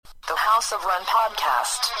House of Run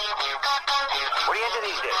podcast. What are you into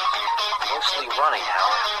these days? Mostly running,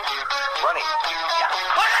 Hal. Running. Yeah.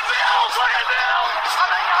 Look at Bills! Look at Bills!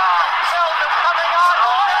 Coming on! Bills is coming on!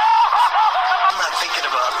 I'm not thinking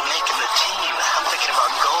about making the team. I'm thinking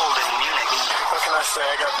about gold in Munich. What can I say?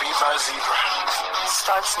 I got beat by a zebra.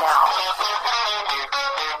 Starts now.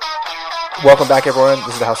 Welcome back, everyone.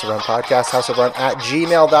 This is the House of Run podcast.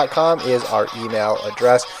 houseofrun@gmail.com is our email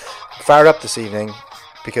address. Fired up this evening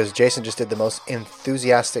because Jason just did the most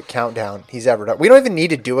enthusiastic countdown he's ever done. We don't even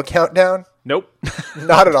need to do a countdown. Nope.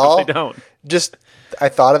 Not at all. I don't. I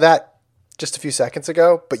thought of that just a few seconds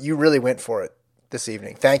ago, but you really went for it this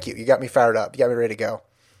evening. Thank you. You got me fired up. You got me ready to go.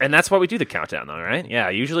 And that's why we do the countdown, though, right? Yeah,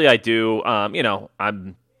 usually I do, I'm,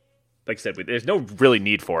 like I said, there's no really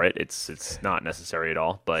need for it. It's not necessary at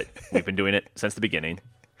all, but we've been doing it since the beginning.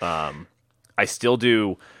 I still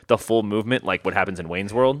do the full movement, like what happens in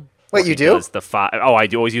Wayne's World. Wait, you do? I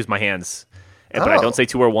do always use my hands, but I don't say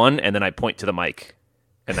 2 or 1, and then I point to the mic,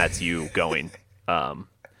 and that's you going.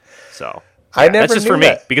 So I never that's just knew for me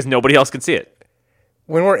that. because nobody else can see it.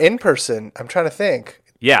 When we're in person, I'm trying to think.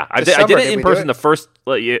 Yeah, I This did summer, it did in we do person it? the first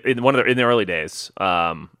in the early days.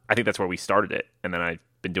 I think that's where we started it, and then I've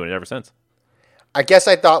been doing it ever since. I guess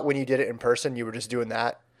I thought when you did it in person, you were just doing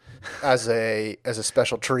that as a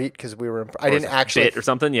special treat because we were. I didn't actually bit or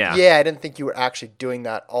something. Yeah, Yeah, I didn't think you were actually doing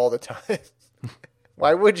that all the time.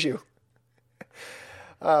 Why would you?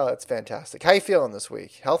 Oh, that's fantastic. How you feeling this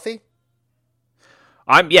week? Healthy?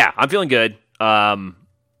 I'm feeling good.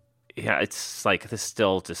 It's like this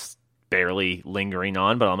still just barely lingering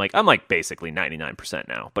on, but I'm like basically 99%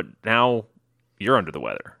 now. But now you're under the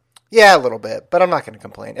weather. Yeah, a little bit, but I'm not going to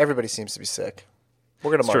complain. Everybody seems to be sick.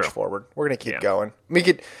 We're going to march true. forward. We're going to keep Yeah. going. We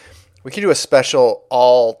could do a special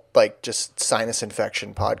all like just sinus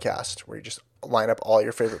infection podcast where you just line up all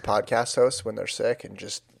your favorite podcast hosts when they're sick and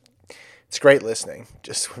just it's great listening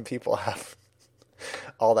just when people have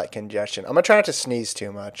all that congestion. I'm going to try not to sneeze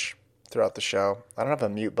too much throughout the show. I don't have a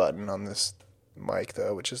mute button on this mic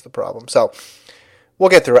though, which is the problem. So, we'll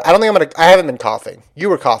get through it. I haven't been coughing. You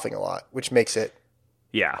were coughing a lot, which makes it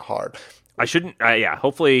Yeah, hard. I shouldn't.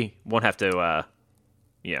 Hopefully, won't have to.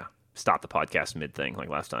 Stop the podcast mid thing like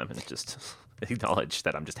last time and just acknowledge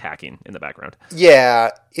that I'm just hacking in the background.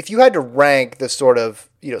 Yeah, if you had to rank the sort of,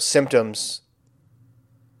 symptoms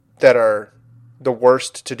that are the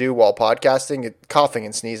worst to do while podcasting, coughing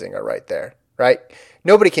and sneezing are right there, right?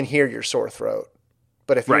 Nobody can hear your sore throat.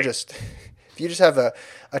 But if Right. if you just have a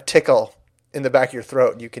tickle in the back of your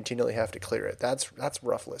throat and you continually have to clear it, that's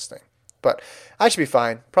rough listening. But I should be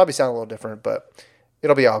fine. Probably sound a little different, but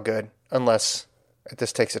it'll be all good unless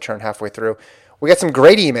this takes a turn halfway through. We got some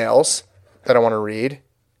great emails that I want to read.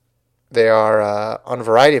 They are on a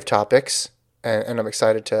variety of topics, and I'm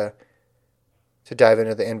excited to dive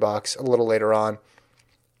into the inbox a little later on.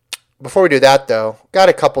 Before we do that, though, got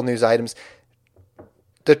a couple news items.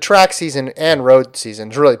 The track season and road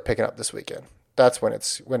season is really picking up this weekend. That's when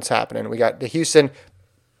it's happening. We got the Houston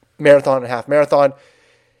Marathon and Half Marathon.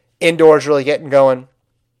 Indoors really getting going,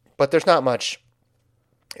 but there's not much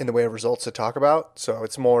in the way of results to talk about. So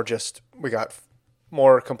it's more just we got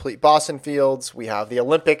more complete Boston fields. We have the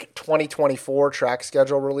Olympic 2024 track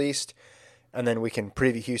schedule released, and then we can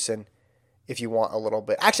preview Houston if you want a little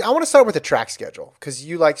bit. Actually, I want to start with the track schedule because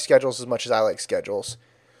you like schedules as much as I like schedules.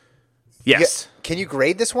 Yes. Can you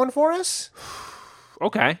grade this one for us?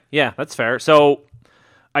 Okay. Yeah, that's fair. So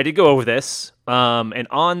I did go over this, and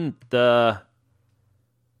on the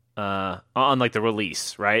like the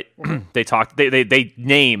release, right? They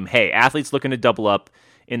name, hey, athletes looking to double up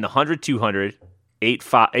in the 100, 200,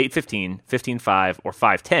 815, 15.5, or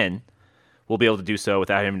 5:10 will be able to do so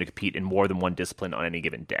without having to compete in more than one discipline on any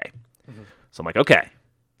given day. Mm-hmm. So I'm like, okay,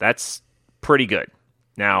 that's pretty good.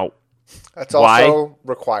 Now, That's why? also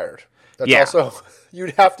required. That's Yeah. also,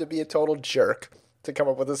 you'd have to be a total jerk to come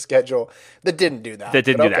up with a schedule that didn't do that. That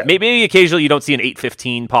didn't but do that. okay. Maybe occasionally you don't see an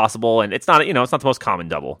 8:15 possible, and it's not the most common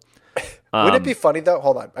double. Wouldn't it be funny though?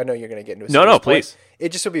 Hold on, I know you're going to get into a No, serious point. please. It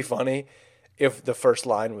just would be funny if the first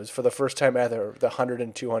line was for the first time ever, the 100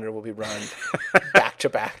 and 200 will be run back to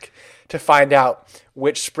back to find out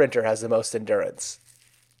which sprinter has the most endurance.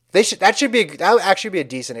 That would actually be a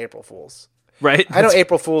decent April Fool's. Right? I know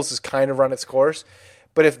April Fool's has kind of run its course,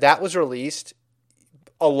 but if that was released,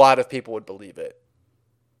 a lot of people would believe it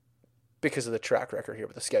because of the track record here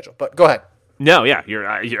with the schedule. But go ahead. No, yeah, you're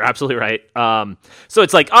absolutely right. So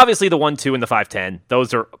it's like obviously the 1, 2, and the 5:10.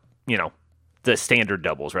 Those are the standard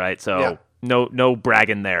doubles, right? So Yeah. no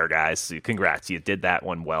bragging there, guys. Congrats, you did that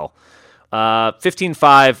one well.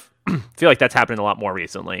 15.5. Feel like that's happening a lot more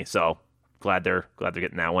recently. So glad they're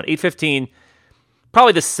getting that one. 8:15.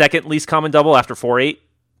 probably the second least common double after 4-8.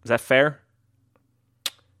 Is that fair?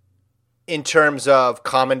 In terms of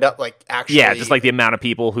common like actually, Yeah, just like the amount of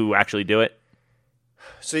people who actually do it.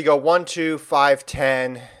 So you go 1, 2, 5,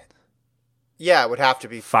 10. Yeah, it would have to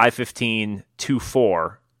be 5, 15, 2,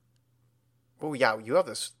 4. Oh yeah, you have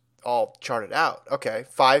this all charted out. Okay,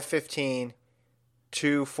 5, 15,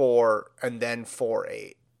 2, 4, and then 4,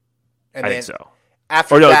 8. And I then think so.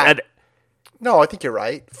 After Or no, that, no, I think you're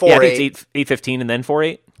right. 4, yeah, I think 8. it's 8, 15, and then 4,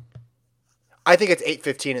 8. I think it's 8,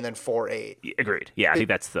 15, and then 4, 8. Agreed. Yeah, I think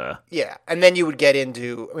that's the... Yeah, and then you would get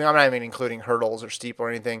into. I mean, I'm not even including hurdles or steeple or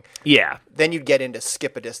anything. Yeah. Then you'd get into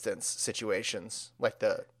skip a distance situations like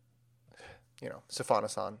the,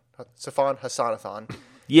 Safan Hassanathon.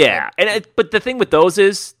 Yeah, but the thing with those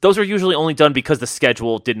is those are usually only done because the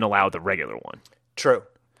schedule didn't allow the regular one. True.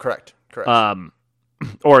 Correct.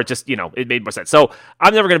 Or just, it made more sense. So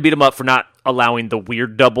I'm never going to beat them up for not allowing the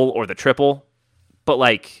weird double or the triple. But,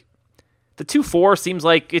 like, the 2-4 seems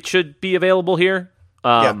like it should be available here.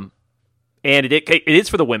 And it is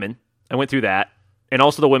for the women. I went through that. And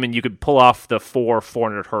also the women, you could pull off the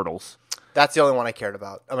 400 hurdles. That's the only one I cared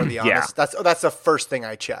about. I'm going to be honest. Yeah. That's the first thing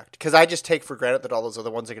I checked. Because I just take for granted that all those other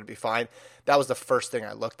ones are going to be fine. That was the first thing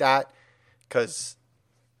I looked at. Because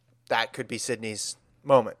that could be Sydney's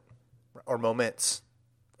moment. Or moments.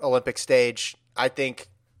 Olympic stage. I think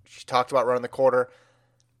she talked about running the quarter.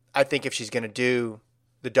 I think if she's going to do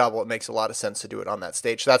the double, it makes a lot of sense to do it on that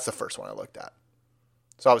stage. So that's the first one I looked at.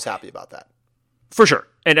 So I was happy about that. For sure.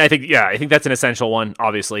 And I think that's an essential one,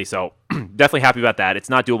 obviously. So definitely happy about that. It's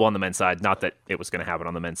not doable on the men's side. Not that it was going to happen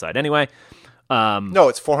on the men's side anyway. No,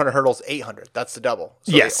 it's 400 hurdles, 800. That's the double.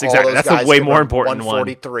 So yes, all exactly. those That's guys a way can more run important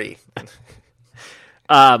 143.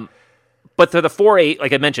 But for the 4-8,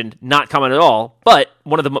 like I mentioned, not common at all. But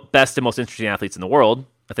one of the best and most interesting athletes in the world,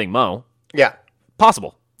 I think Mo. Yeah.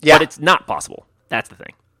 Possible. Yeah. But it's not possible. That's the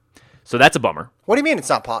thing. So that's a bummer. What do you mean it's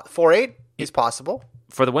not 4-8 is possible?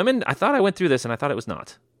 For the women, I thought I went through this and I thought it was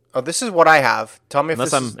not. Oh, this is what I have. Tell me if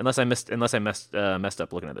Unless I messed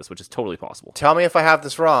up looking at this, which is totally possible. Tell me if I have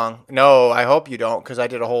this wrong. No, I hope you don't, because I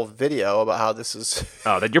did a whole video about how this is.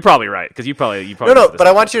 Oh, then you're probably right, because you probably. No, but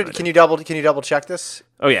I want you to. Can you double check this?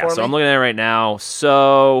 Oh yeah, so I'm looking at it right now.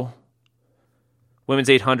 So, women's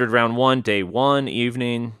 800 round 1, day 1,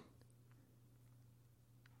 evening,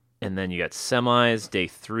 and then you got semis, day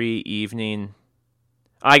 3, evening.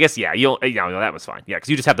 I guess that was fine. Yeah, because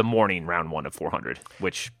you just have the morning round 1 of 400,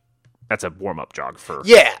 which that's a warm up jog for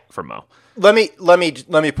Mo. Let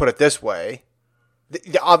me put it this way.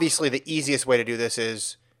 Obviously, the easiest way to do this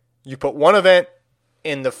is you put one event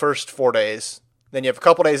in the first 4 days, then you have a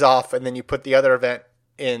couple days off, and then you put the other event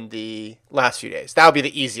in the last few days. That would be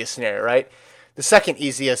the easiest scenario, right? The second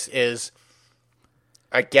easiest is,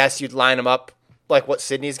 I guess you'd line them up like what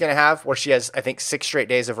Sydney's going to have, where she has, I think, 6 straight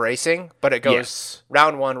days of racing, but it goes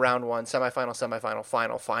round one, semifinal,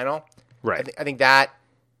 final. Right. I think that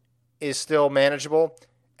is still manageable.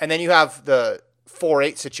 And then you have the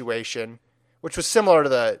 4-8 situation, which was similar to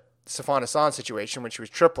the Safan Hassan situation, which was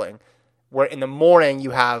tripling, where in the morning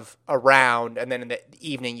you have a round, and then in the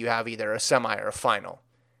evening you have either a semi or a final.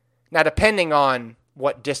 Now, depending on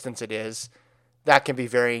what distance it is, that can be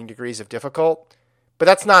varying degrees of difficult. But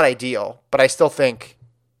that's not ideal. But I still think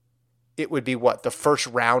it would be the first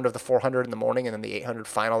round of the 400 in the morning and then the 800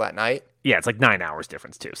 final that night. Yeah, it's like 9 hours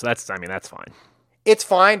difference too. So that's fine. It's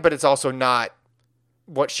fine, but it's also not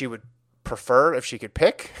what she would prefer if she could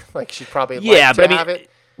pick. Like she'd probably like to have it.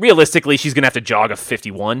 Realistically, she's going to have to jog a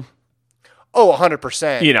 51. Oh,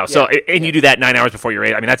 100%. So you do that 9 hours before your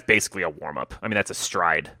race. I mean, that's basically a warm up. I mean, that's a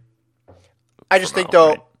stride. I just think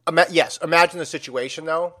though, imagine the situation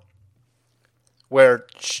though, where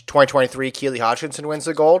 2023 Keely Hodgkinson wins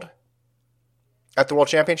the gold at the World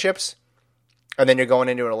Championships, and then you're going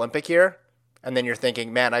into an Olympic year, and then you're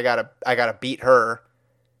thinking, man, I gotta beat her,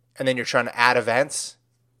 and then you're trying to add events,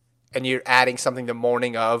 and you're adding something the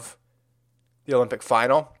morning of the Olympic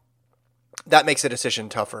final. That makes the decision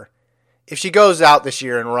tougher. If she goes out this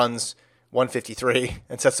year and runs 153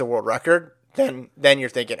 and sets a world record, then you're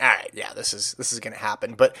thinking, all right, yeah, this is going to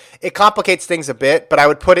happen. But it complicates things a bit. But I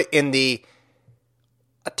would put it in a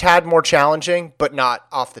tad more challenging, but not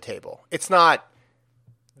off the table. It's not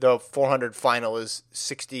the 400 final is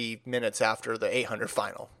 60 minutes after the 800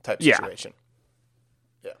 final type situation.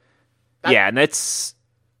 And that's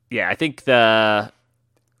I think the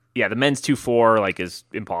men's 2-4 is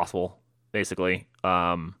impossible basically.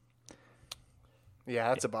 Yeah,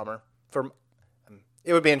 that's a bummer.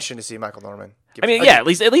 It would be interesting to see Michael Norman. At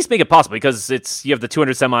least make it possible, because you have the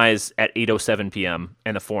 200 semis at 8:07 p.m.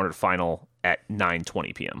 and the 400 final at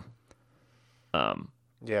 9:20 p.m.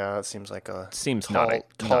 Yeah, it seems like a Seems tall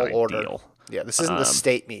not order. ideal. Yeah, this isn't the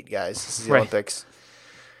state meet, guys. This is the Right. Olympics.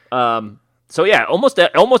 So yeah, almost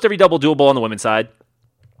every double doable on the women's side,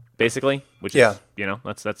 basically. Which Yeah.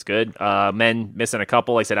 is that's good. Men missing a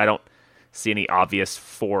couple. Like I said, I don't see any obvious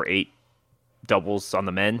 4-8 doubles on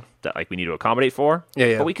the men that like we need to accommodate for.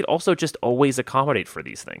 Yeah. But we could also just always accommodate for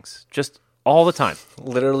these things, just all the time.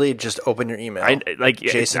 Literally, just open your email.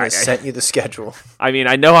 Jason has sent you the schedule. I mean,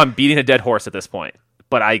 I know I'm beating a dead horse at this point,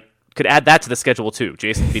 but I could add that to the schedule too.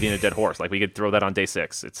 Jason beating a dead horse. Like we could throw that on day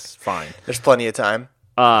 6. It's fine. There's plenty of time.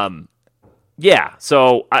 Yeah.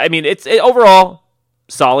 So I mean, it's overall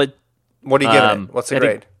solid. What are you giving it? What's the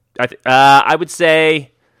grade? I would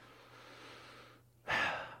say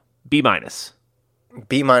B-.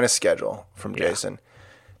 B- schedule from Jason.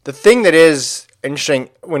 The thing that is interesting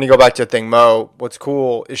when you go back to the thing, Mo, what's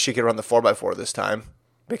cool is she could run the 4x4 this time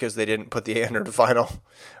because they didn't put the 800 final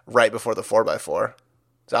right before the 4x4.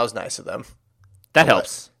 So that was nice of them. That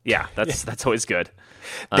helps. Yeah, that's always good.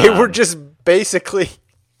 They were just basically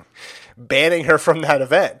banning her from that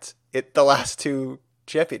event at the last 2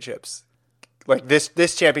 championships. Like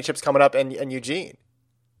this championship's coming up and Eugene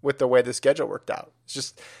with the way the schedule worked out. It's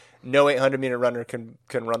just no 800-meter runner can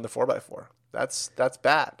run the 4x4. That's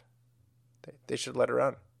bad. They should let her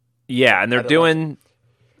run. Yeah, and they're doing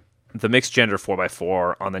the mixed gender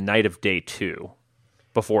 4x4 on the night of day 2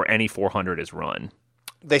 before any 400 is run.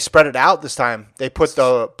 They spread it out this time. They put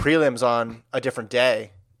the prelims on a different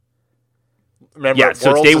day. Remember, Yeah,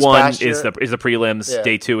 so Worlds day this 1 past is year? the prelims, Yeah.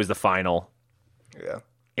 day 2 is the final, Yeah.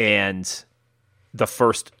 and the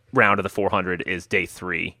first round of the 400 is day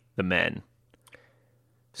 3, the men.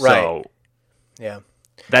 Right. So Yeah.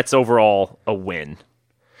 that's overall a win.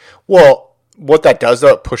 Well, what that does,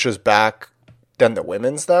 though, it pushes back then the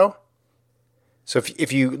women's, though. So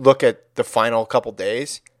if you look at the final couple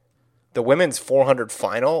days, the women's 400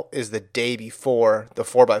 final is the day before the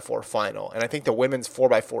 4x4 final. And I think the women's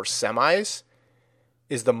 4x4 semis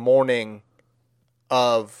is the morning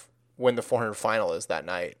of when the 400 final is that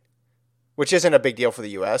night, which isn't a big deal for the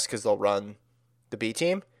U.S. because they'll run the B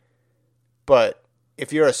team. But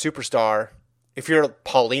if you're a superstar, if you're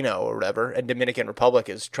Paulino or whatever, and Dominican Republic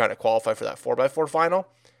is trying to qualify for that 4x4 final,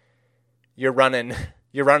 you're running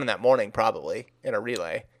that morning probably in a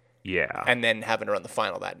relay, Yeah. and then having to run the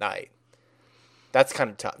final that night. That's kind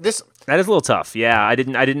of tough. That is a little tough. Yeah, I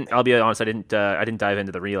didn't. I'll be honest. I didn't dive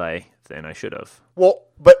into the relay, and I should have. Well,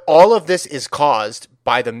 but all of this is caused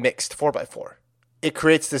by the mixed 4x4. It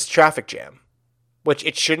creates this traffic jam, which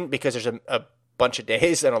it shouldn't because there's a bunch of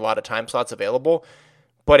days and a lot of time slots available,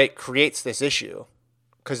 but it creates this issue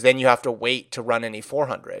because then you have to wait to run any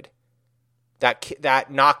 400.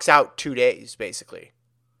 That knocks out 2 days, basically,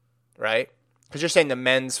 right? Because you're saying the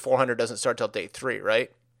men's 400 doesn't start till day 3,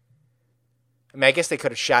 right? I mean, I guess they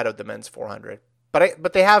could have shadowed the men's 400.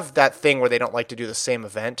 But they have that thing where they don't like to do the same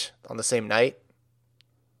event on the same night,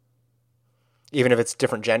 even if it's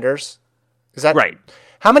different genders. Is that Right.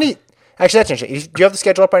 How many? Actually, that's interesting. Do you have the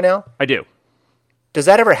schedule up right now? I do. Does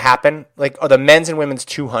that ever happen? Like, are the men's and women's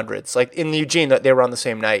 200s like in Eugene that they were on the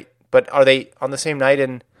same night? But are they on the same night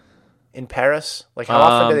in Paris? Like, how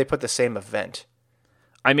often do they put the same event?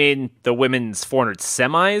 I mean, the women's 400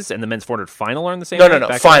 semis and the men's 400 final are in the same. No, night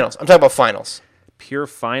back finals. I'm talking about finals. Pure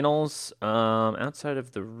finals. Outside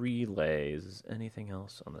of the relays, anything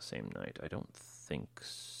else on the same night? I don't think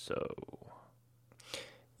so.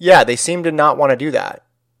 Yeah, they seem to not want to do that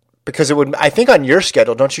because it would. I think on your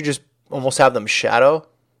schedule, don't you just almost have them shadow?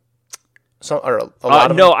 Or a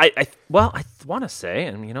lot of no, them? I want to say,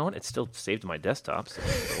 and you know what? It's still saved to my desktop, so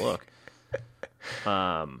let's take a look.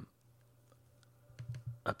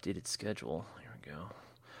 Updated schedule. Here we go.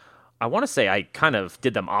 I want to say I kind of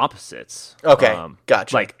did them opposites. Okay,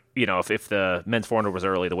 gotcha. Like, you know, if the men's 400 was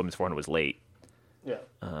early, the women's 400 was late. Yeah.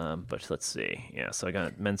 But let's see. Yeah, so I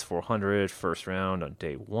got men's 400 first round on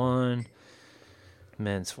day 1.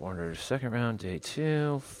 Men's 400 second round, day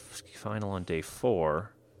 2. Final on day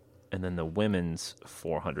 4. And then the women's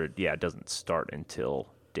 400, yeah, it doesn't start until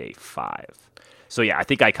day 5. So, yeah, I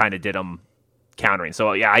think I kind of did them countering.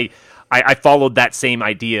 So, yeah, I followed that same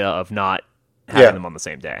idea of not having them on the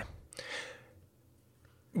same day.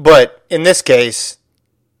 But in this case,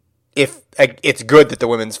 if it's good that the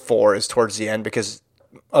women's 4 is towards the end because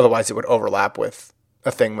otherwise it would overlap with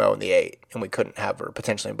a thing Mo in the 8, and we couldn't have her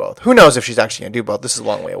potentially in both. Who knows if she's actually going to do both? This is a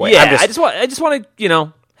long way away. Yeah, I just want to, you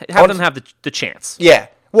know, have them have the chance. Yeah.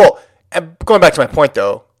 Well, going back to my point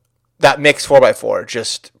though, that mixed 4x4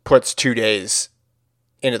 just puts 2 days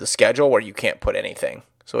into the schedule where you can't put anything,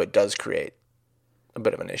 so it does create a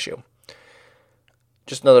bit of an issue.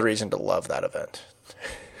 Just another reason to love that event.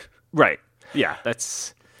 Right. Yeah,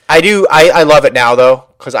 that's I do. I love it now though,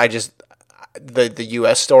 because the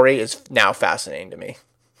U.S. story is now fascinating to me.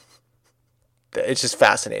 It's just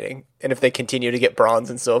fascinating, and if they continue to get bronze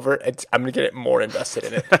and silver, I'm gonna get more invested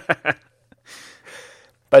in it.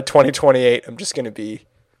 By 2028, I'm just gonna be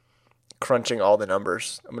crunching all the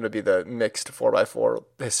numbers. I'm gonna be the mixed 4x4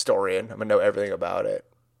 historian. I'm gonna know everything about it,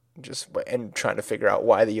 and trying to figure out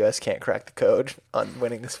why the U.S. can't crack the code on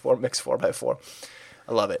winning this mixed 4x4.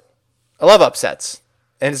 I love it. I love upsets,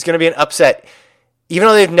 and it's gonna be an upset, even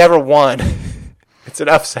though they've never won. It's an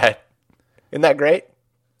upset. Isn't that great?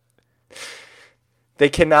 They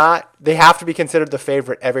have to be considered the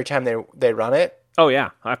favorite every time they run it, oh yeah,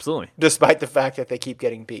 absolutely. despite the fact that they keep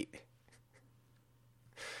getting beat.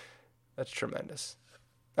 That's tremendous.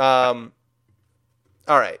 All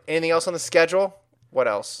right. Anything else on the schedule? What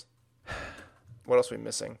else? What else are we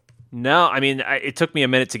missing? No, I mean it took me a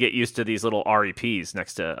minute to get used to these little REPs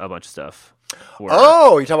next to a bunch of stuff.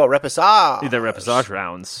 Oh, you're talking about repessage. The repessage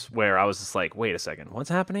rounds, where I was just like, wait a second, what's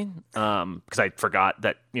happening? Because I forgot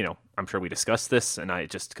that, I'm sure we discussed this, and I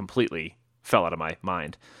just completely fell out of my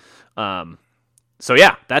mind. So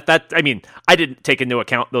yeah, I mean, I didn't take into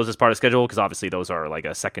account those as part of the schedule, because obviously those are like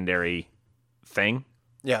a secondary thing.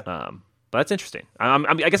 Yeah. But that's interesting.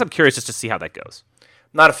 I guess I'm curious just to see how that goes.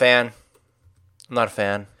 Not a fan. I'm not a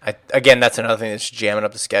fan. Again, that's another thing that's jamming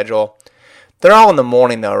up the schedule. They're all in the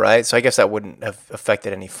morning, though, right? So I guess that wouldn't have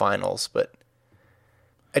affected any finals. But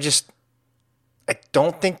I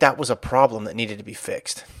don't think that was a problem that needed to be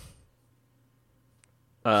fixed.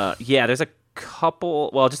 Yeah, there's a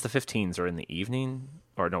couple. Well, just the 15s are in the evening.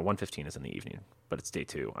 Or no, 115 is in the evening, but it's day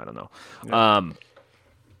 2. I don't know. Yeah,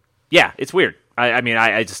 yeah, it's weird. I mean,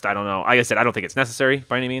 I don't know. Like I said, I don't think it's necessary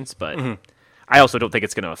by any means, but I also don't think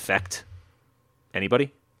it's going to affect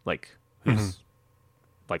anybody, like who's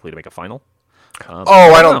likely to make a final.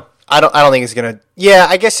 I don't think it's gonna. Yeah,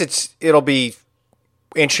 I guess it'll be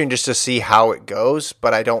interesting just to see how it goes,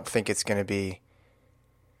 but I don't think it's gonna be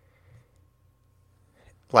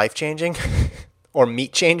life changing or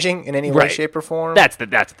meat changing in any way, shape, or form. That's the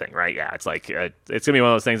thing, right? Yeah, it's like it's gonna be one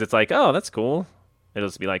of those things. It's like, oh, that's cool. It'll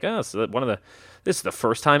just be like, oh, so this is the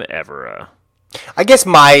first time ever. I guess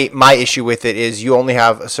my issue with it is you only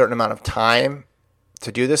have a certain amount of time to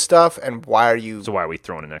do this stuff, and why are we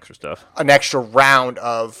throwing in extra stuff? An extra round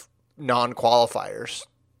of non-qualifiers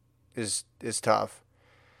is tough.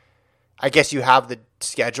 I guess you have the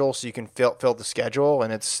schedule, so you can fill the schedule,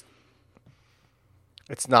 and it's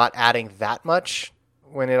not adding that much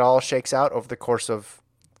when it all shakes out over the course of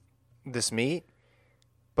this meet,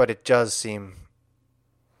 but it does seem.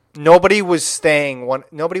 Nobody was saying one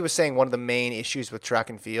of the main issues with track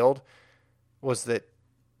and field was that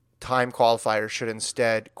time qualifiers should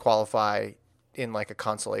instead qualify in like a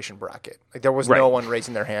consolation bracket. Like there was no one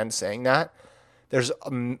raising their hand saying that. There's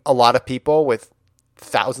a lot of people with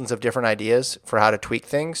thousands of different ideas for how to tweak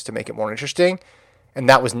things to make it more interesting, and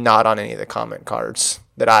that was not on any of the comment cards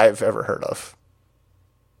that I've ever heard of.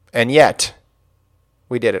 And yet,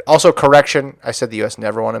 we did it. Also, correction, I said the U.S.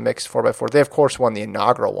 never won a mixed 4x4. They, of course, won the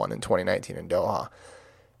inaugural one in 2019 in Doha,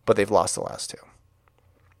 but they've lost the last 2.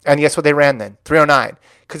 And guess what they ran then? 309.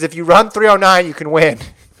 Because if you run 309, you can win.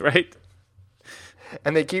 Right.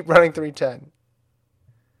 And they keep running 310.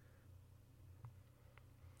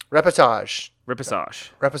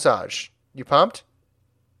 Repessage. You pumped?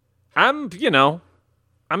 I'm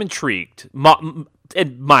intrigued.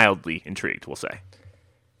 Mildly intrigued, we'll say.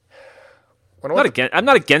 I'm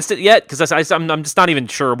not against it yet, because I'm just not even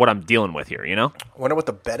sure what I'm dealing with here, I wonder what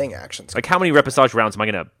the betting action's like. How many repessage rounds am I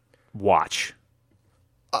going to watch?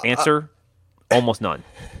 Answer, almost none.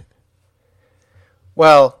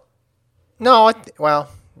 Well, no.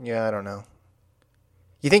 Yeah, I don't know.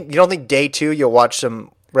 You don't think day 2 you'll watch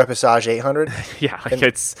some repessage 800? Yeah,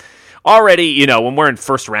 it's already when we're in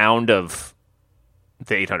first round of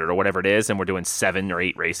the 800 or whatever it is, and we're doing 7 or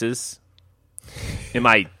 8 races. Am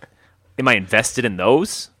I invested in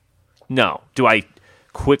those? No. Do I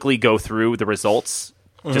quickly go through the results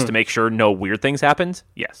just to make sure no weird things happened?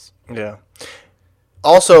 Yes. Yeah.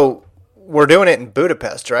 Also, we're doing it in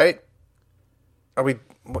Budapest, right?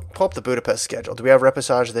 Pull up the Budapest schedule. Do we have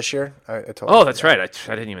repessage this year? That's right.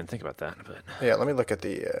 I didn't even think about that. But yeah, let me look at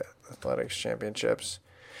the athletics championships,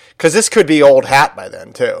 because this could be old hat by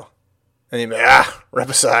then too. And you'd be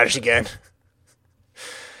repessage again.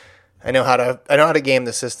 I know how to game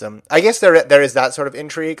the system. I guess there is that sort of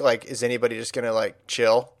intrigue. Like, is anybody just gonna like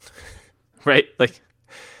chill, right? Like,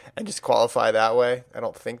 and just qualify that way? I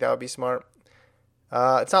don't think that would be smart.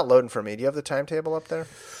 It's not loading for me. Do you have the timetable up there?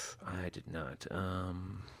 I did not.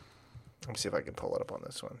 Let me see if I can pull it up on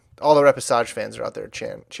this one. All the repessage fans are out there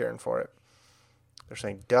cheering for it. They're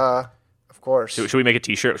saying, duh, of course. Should we make a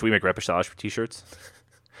T-shirt? Should we make Repassage T-shirts?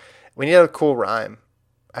 We need a cool rhyme.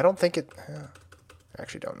 I don't think it... I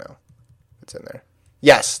actually don't know. It's in there.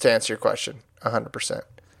 Yes, to answer your question, 100%.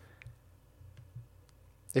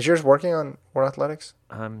 Is yours working on World Athletics?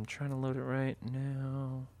 I'm trying to load it right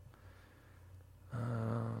now.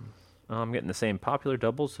 I'm getting the same popular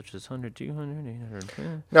doubles, such as 100, 200,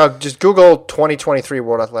 800. No, just Google 2023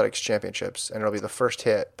 World Athletics Championships, and it'll be the first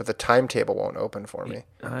hit, but the timetable won't open for me.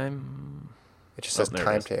 It just says there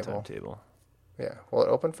it is, timetable. timetable. Yeah. Will it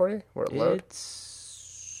open for you? Will it load?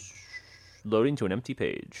 It's loading to an empty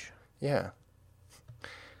page. Yeah.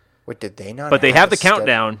 Wait, did they not? But they have the a schedule?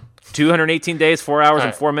 countdown. 218 days, 4 hours, and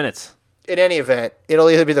Alright. 4 minutes. In any event, it'll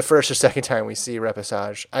either be the first or second time we see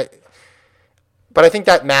Repassage. But I think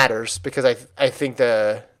that matters because I think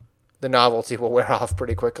the novelty will wear off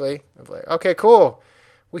pretty quickly. Of like, okay, cool.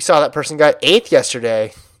 We saw that person got 8th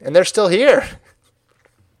yesterday, and they're still here.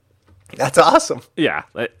 That's awesome. Yeah.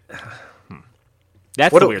 That's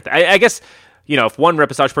What the do- weird thing. I guess, if one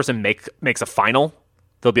Repassage person makes a final,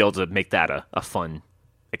 they'll be able to make that a fun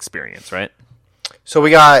experience, right? So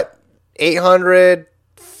we got 800,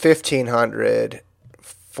 1,500,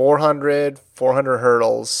 400, 400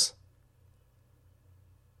 hurdles,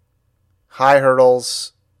 high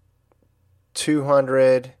hurdles,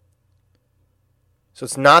 200. So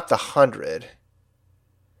it's not the 100,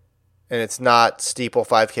 and it's not steeple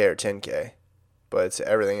 5K or 10K, but it's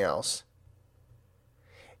everything else.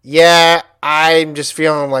 Yeah, I'm just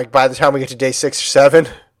feeling like by the time we get to day 6 or 7,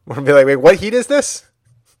 we're going to be like, wait, what heat is this?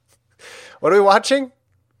 What are we watching?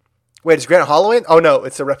 Wait, is Grant Holloway in? Oh, no,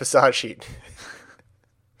 it's a Repassage sheet.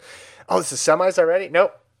 Oh, it's the semis already?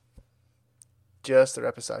 Nope. Just the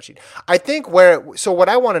Repassage sheet. I think so what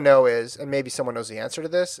I want to know is, and maybe someone knows the answer to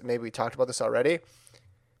this, maybe we talked about this already,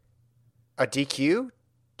 a DQ?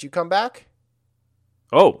 Do you come back?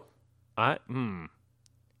 Oh.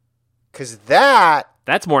 Because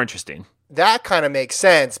that's more interesting. That kind of makes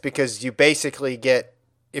sense because you basically get,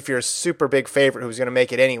 if you're a super big favorite who's going to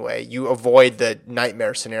make it anyway, you avoid the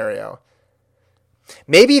nightmare scenario.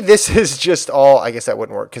 Maybe this is just all. I guess that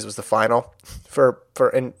wouldn't work because it was the final for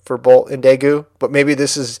Bolt and Daegu. But maybe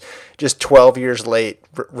this is just 12 years late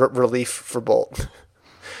relief for Bolt.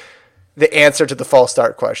 The answer to the false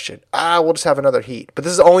start question. We'll just have another heat. But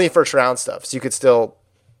this is only first round stuff, so you could still,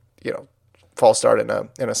 false start in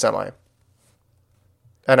a semi.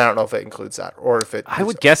 And I don't know if it includes that or if it. I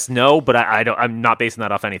would guess no, but I don't. I'm not basing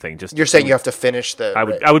that off anything. Just You're saying you have to finish the.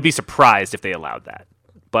 I would be surprised if they allowed that.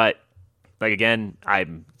 But again,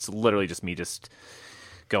 it's literally just me just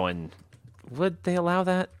going. Would they allow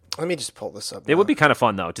that? Let me just pull this up. It would be kind of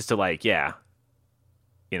fun though, just to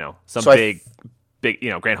some So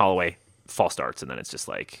big, Grant Holloway false starts, and then it's just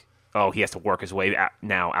like, oh, he has to work his way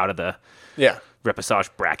out of the Repassage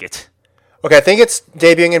bracket. Okay, I think it's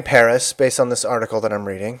debuting in Paris based on this article that I'm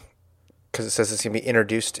reading because it says it's going to be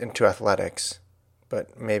introduced into athletics,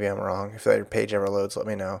 but maybe I'm wrong. If that page ever loads, let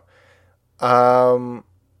me know. How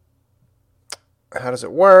does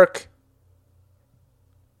it work?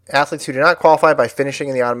 Athletes who do not qualify by finishing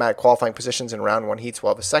in the automatic qualifying positions in round 1 heats will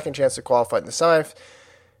have a second chance to qualify in the semis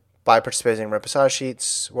by participating in Repassage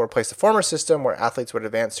heats. Will replace the former system where athletes would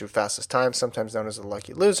advance through fastest time, sometimes known as the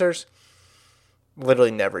lucky losers.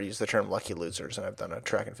 Literally never use the term lucky losers, and I've done a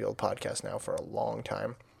track and field podcast now for a long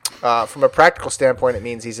time. From a practical standpoint, it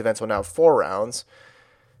means these events will now have 4 rounds.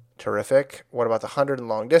 Terrific. What about the 100 and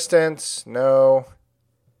long distance? No.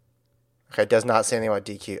 Okay, it does not say anything about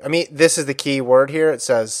DQ. I mean, this is the key word here. It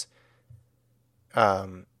says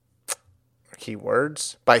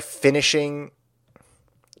keywords. By finishing,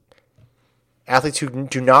 athletes who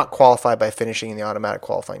do not qualify by finishing in the automatic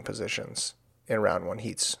qualifying positions in round 1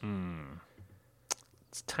 heats.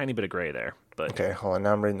 It's a tiny bit of gray there, but Okay, hold on.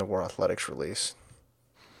 Now I'm reading the World Athletics release.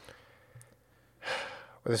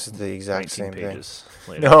 This is the exact 19 same pages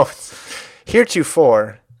thing. later. No,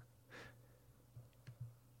 heretofore,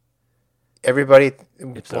 everybody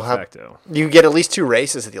Ipso will have. facto. You get at least 2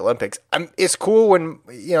 races at the Olympics. It's cool when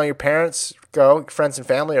your parents go, friends and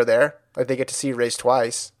family are there. Like they get to see you race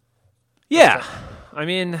twice. Yeah, I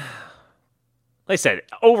mean, like I said,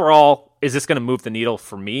 overall, is this going to move the needle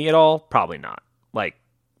for me at all? Probably not.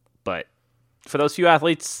 But for those few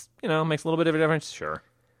athletes, makes a little bit of a difference. Sure.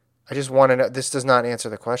 I just want to know. This does not answer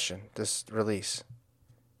the question. This release,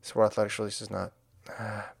 this World Athletics release does not.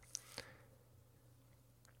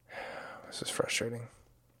 This is frustrating.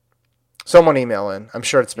 Someone email in. I'm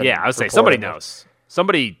sure it's been. Yeah, I would say somebody reported. knows.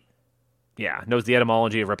 Somebody, knows the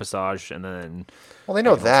etymology of Repassage, and then. Well, they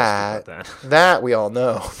know Everyone's that. supposed to know That we all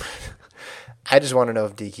know. I just want to know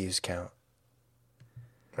if DQs count.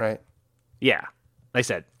 Right? Yeah. like I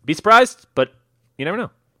said, be surprised, but you never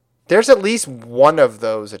know. There's at least one of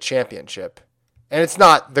those a championship. And it's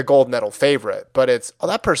not the gold medal favorite, but it's,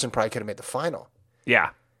 that person probably could have made the final. Yeah.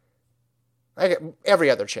 Every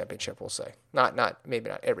other championship, we'll say. Maybe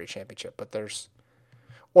not every championship, but there's,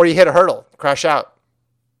 or you hit a hurdle, crash out,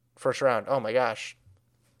 first round. Oh my gosh,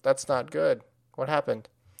 that's not good. What happened?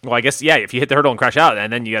 Well, I guess, yeah, if you hit the hurdle and crash out,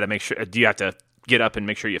 and then you got to make sure, do you have to get up and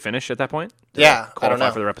make sure you finish at that point? Yeah, I Qualify don't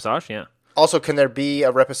know. for the repechage? Yeah. Also, can there be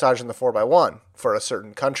a repechage in the 4x1 for a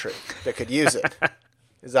certain country that could use it?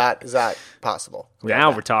 Is that possible?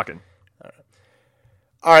 Now we're talking.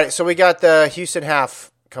 All right, so we got the Houston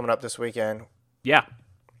half coming up this weekend. Yeah.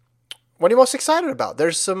 What are you most excited about?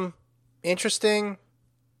 There's some interesting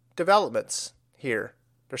developments here.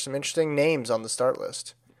 There's some interesting names on the start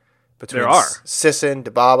list. Between There are. Sisson,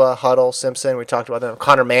 Dibaba, Huddle, Simpson. We talked about them.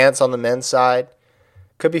 Connor Mance on the men's side.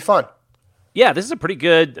 Could be fun. Yeah, this is a pretty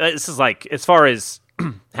good. This is like, as far as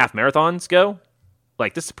half marathons go,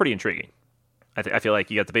 like, this is pretty intriguing. I feel like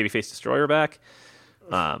you got the Babyface Destroyer back.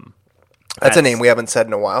 That's a name we haven't said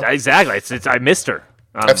in a while. Exactly. It's I missed her.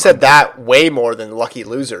 I've said that way more than Lucky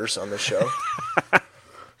Losers on this show.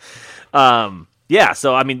 Yeah.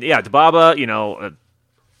 So I mean, yeah, Dibaba,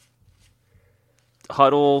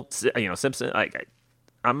 Huddle, Simpson.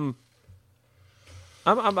 I'm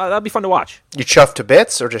that'd be fun to watch. You chuffed to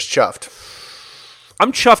bits or just chuffed?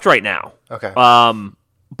 I'm chuffed right now. Okay.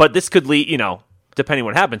 But this could lead, depending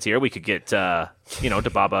what happens here, we could get,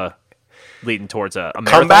 Dibaba leading towards a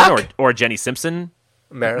marathon Comeback? or a Jenny Simpson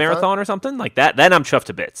Marathon? or something like that. Then I'm chuffed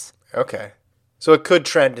to bits. Okay. So it could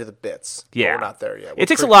trend to the bits. But Yeah. we're not there yet. It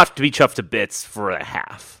takes a lot to be chuffed to bits for a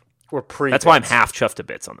half. We're pre. That's why I'm half chuffed to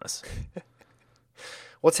bits on this.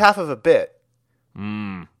 What's half of a bit? Do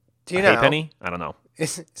you A know? penny? I don't know.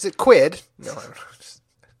 Is it quid? No, I don't know.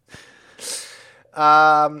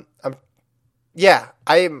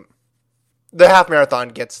 I'm the half marathon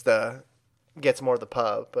gets more of the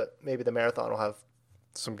pub, but maybe the marathon will have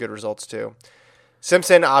some good results too.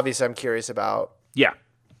 Simpson, obviously, I'm curious about. Yeah.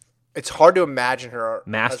 It's hard to imagine her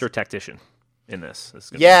Master tactician in this. This is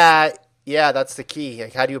gonna Yeah, that's the key.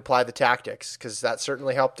 Like, how do you apply the tactics? Because that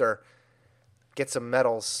certainly helped her get some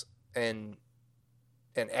medals and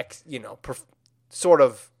sort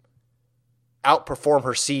of outperform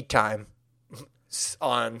her seed time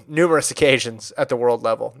on numerous occasions at the world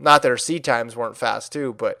level. Not that her seed times weren't fast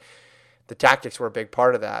too, but the tactics were a big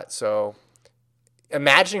part of that. So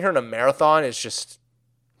imagining her in a marathon is just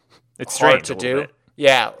it's hard strange to a little do. bit.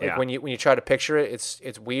 Yeah, Yeah. when you try to picture it,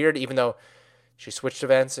 it's weird. Even though she switched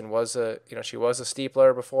events and she was a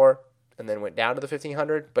steepler before, and then went down to the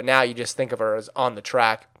 1500. But now you just think of her as on the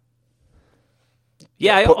track.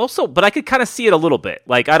 Yeah, but I could kind of see it a little bit.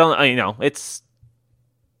 Like, I don't know.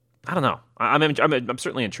 I'm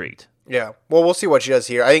certainly intrigued. Yeah. Well, we'll see what she does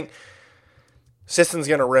here. I think Sisson's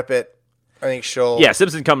gonna rip it. I think she'll. Yeah,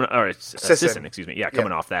 Sisson coming Sisson. excuse me. Yeah,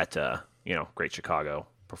 coming off that Great Chicago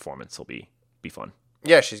performance will be fun.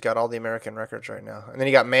 Yeah, she's got all the American records right now, and then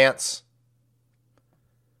you got Mance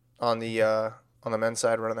on the men's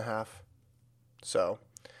side running the half. So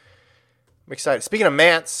I'm excited. Speaking of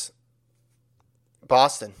Mance,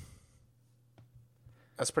 Boston.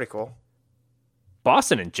 That's pretty cool.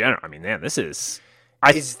 Boston in general. I mean, man, this is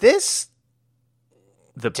Is this,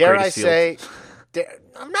 the dare I greatest field. say,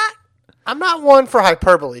 I'm not one for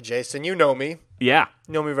hyperbole, Jason. You know me. Yeah,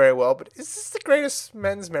 You know me very well, but is this the greatest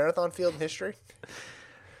men's marathon field in history?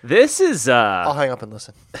 this is I'll hang up and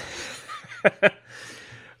listen.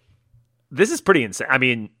 this is pretty insane. I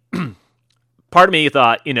mean, part of me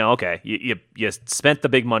thought, okay, you spent the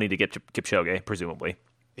big money to get Kipchoge, presumably,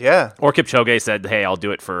 Yeah. or Kipchoge said, hey, I'll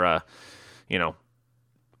do it for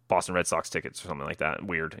Boston Red Sox tickets or something like that.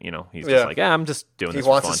 Weird, he's Yeah. just like, I'm just doing He this.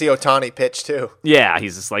 wants for to fun. see Ohtani pitch too. Yeah,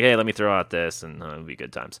 he's just like, hey, let me throw out this, and it'll be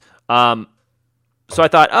good times. So I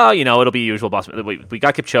thought, it'll be usual Boston. We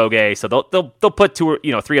got Kipchoge, so they'll put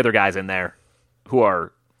three other guys in there who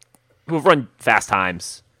have run fast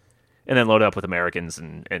times, and then load up with Americans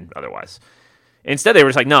and otherwise. Instead, they were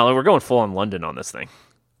just like, no, we're going full on London on this thing,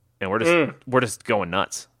 and we're just going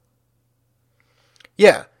nuts.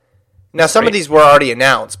 Yeah. Now, some of great. these were already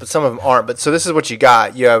announced, but some of them aren't. But so this is what you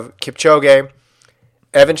got. You have Kipchoge,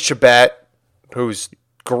 Evans Chebet, who's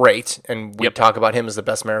great, and we Yep. talk about him as the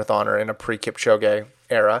best marathoner in a pre-Kipchoge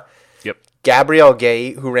era. Yep. Gabriel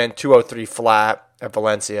Gay, who ran 2:03 flat at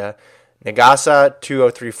Valencia. Nagasa,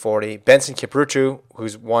 2:03.40. Benson Kiprutu,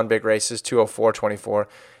 who's won big races, 2:04.24.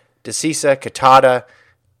 DeCisa, Katada,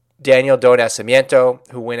 Daniel Don Nascimento,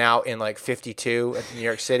 who went out in like 52 at New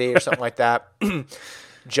York City or something like that.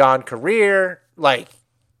 John Career,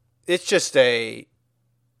 it's just a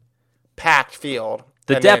packed field.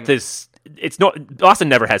 The And depth then it's not. Austin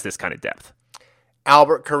never has this kind of depth.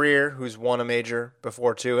 Albert Career, who's won a major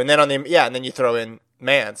before too, and then and then you throw in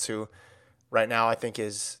Mance, who right now I think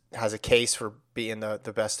has a case for being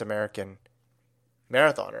the best American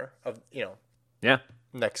marathoner of Yeah.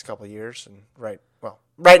 next couple of years. And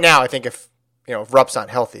right now I think if Rupp's not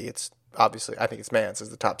healthy, it's obviously I think it's Mance as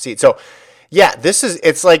the top seed. So yeah,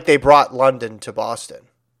 it's like they brought London to Boston.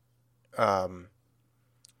 And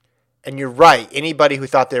you're right. Anybody who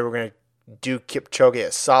thought they were going to do Kipchoge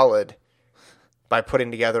a solid by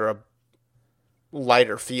putting together a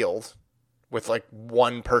lighter field with like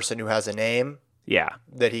one person who has a name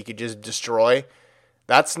that he could just destroy,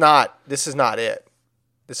 this is not it.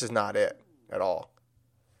 This is not it at all.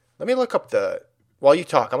 Let me look up while you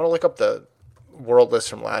talk, I'm going to look up the world list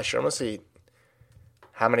from last year. I'm going to see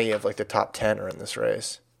how many of like the top 10 are in this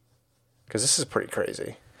race, because this is pretty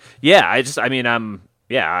crazy. Yeah, I'm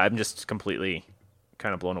just completely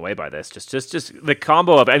kind of blown away by this. Just the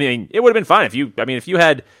combo of, I mean, it would have been fine if you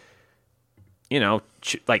had,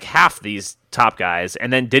 like half these top guys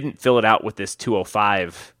and then didn't fill it out with this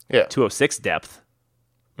 205, 206 depth.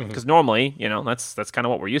 Because normally, that's kind of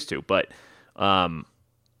what we're used to. But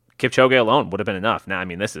Kipchoge alone would have been enough. Now, I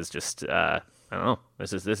mean, this is just, I don't know.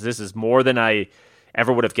 This is more than I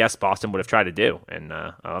ever would have guessed Boston would have tried to do. And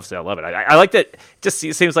obviously I love it. I like that. It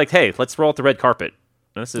seems like, hey, let's roll out the red carpet.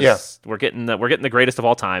 We're getting the greatest of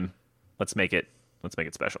all time. Let's make it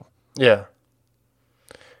special. Yeah.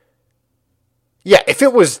 Yeah, if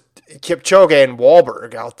it was Kipchoge and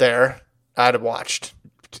Wahlberg out there, I'd have watched.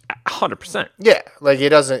 100%. Yeah, like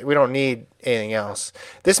we don't need anything else.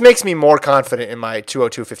 This makes me more confident in my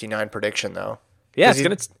 202.59 prediction though. Yeah,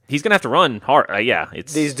 he's gonna have to run hard.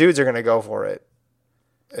 These dudes are gonna go for it.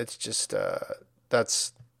 It's just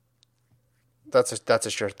that's a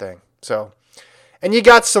sure thing. So, and you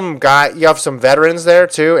got you have some veterans there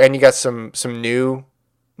too, and you got some new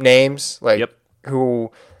names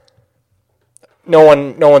who no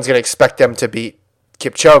one's gonna expect them to beat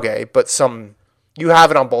Kipchoge, but you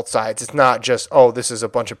have it on both sides. It's not just this is a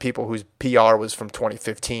bunch of people whose PR was from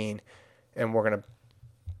 2015, and we're gonna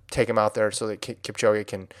take him out there so that Kipchoge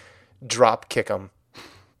can drop kick him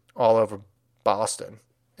all over Boston.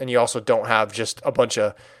 And you also don't have just a bunch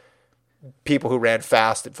of people who ran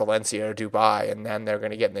fast at Valencia or Dubai, and then they're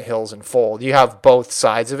going to get in the hills and fold. You have both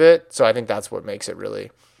sides of it, so I think that's what makes it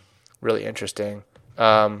really, really interesting.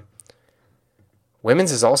 Women's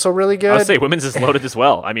is also really good. I would say women's is loaded as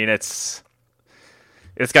well. I mean, it's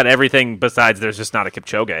got everything besides there's just not a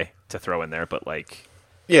Kipchoge to throw in there, but this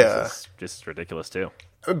is just ridiculous too.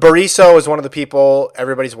 Bariso is one of the people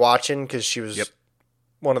everybody's watching because she was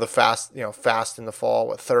one of the fast in the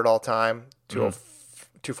fall, third all time,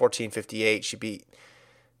 2:14.58. She beat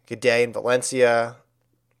Gaudet in Valencia.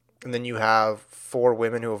 And then you have 4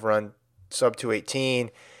 women who have run sub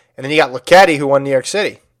 2:18. And then you got Luchetti, who won New York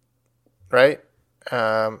City, right?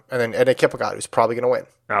 And then Edna Kiplagat, who's probably going to win.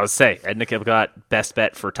 I would say Edna Kiplagat, best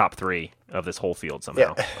bet for top 3 of this whole field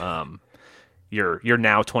somehow. Yeah. You're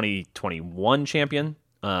now 2021 champion.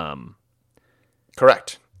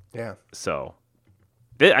 Correct. Yeah. So,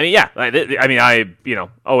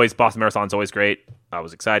 always Boston Marathon's always great. I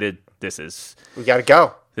was excited. We got to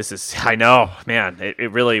go. I know, man.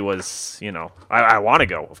 It really was, I want to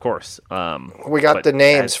go, of course. We got the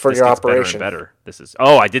names for your operation. Better.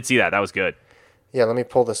 I did see that. That was good. Yeah, let me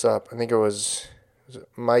pull this up. I think was it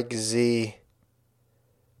Mike Z.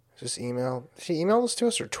 Is this email? Did he email this to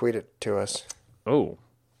us or tweet it to us? Oh,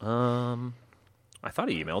 I thought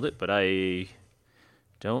he emailed it, but I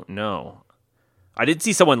don't know. I did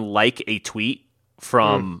see someone like a tweet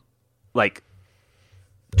from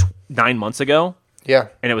 9 months ago. Yeah,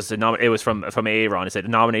 and it was from Aaron. It said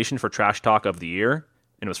nomination for Trash Talk of the Year,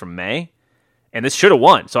 and it was from May. And this should have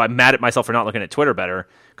won. So I'm mad at myself for not looking at Twitter better,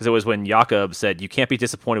 because it was when Jakob said you can't be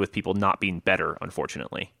disappointed with people not being better.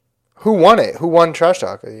 Unfortunately, who won it? Who won Trash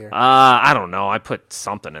Talk of the Year? I don't know. I put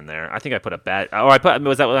something in there. I think I put a bet.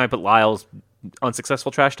 Was that when I put Lyle's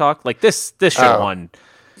unsuccessful Trash Talk? This should have won.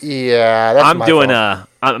 Yeah, that's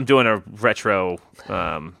I'm doing a retro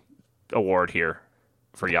award here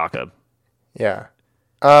for Jakob. Yeah.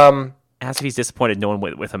 As if he's disappointed no one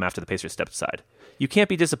went with him after the Pacers stepped aside. You can't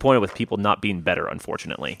be disappointed with people not being better,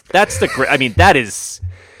 unfortunately. That's that is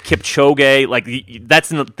Kipchoge. That's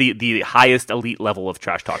the highest elite level of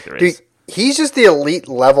trash talk there is. Dude, he's just the elite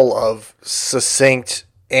level of succinct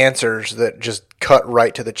answers that just cut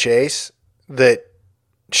right to the chase, that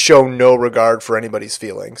show no regard for anybody's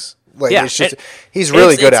feelings. It's just, he's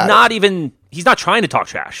really good at it. He's not trying to talk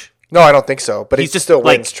trash. No, I don't think so. But he just still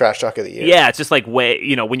wins Trash Talk of the Year. Yeah, it's just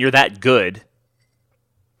when you're that good,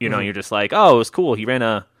 You know, you're just like, oh, it was cool. He ran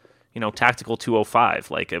a, tactical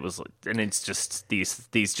 205. Like it was, and it's just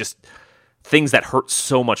these just things that hurt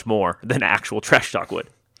so much more than actual trash talk would.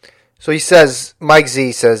 So he says, Mike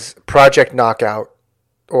Z says, Project Knockout,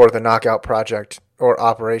 or the Knockout Project, or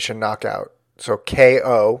Operation Knockout. So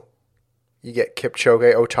KO, you get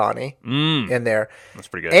Kipchoge Otani in there. That's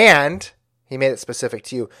pretty good. And he made it specific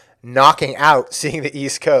to you, knocking out, seeing the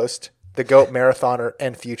East Coast, the GOAT marathoner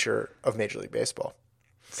and future of Major League Baseball.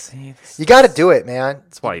 See, You got to do it, man.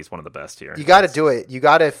 that's why he's one of the best here. You got to do it. You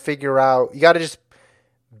got to figure out, you got to just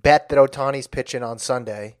bet that Otani's pitching on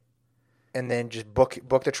Sunday. And then just book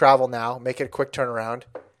the travel now. Make it a quick turnaround.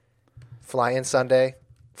 Fly in Sunday.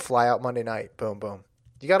 Fly out Monday night. Boom, boom.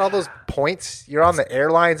 You got all those points. You're on the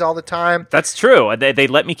airlines all the time. That's true. They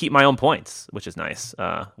let me keep my own points, which is nice.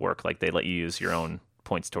 Work like they let you use your own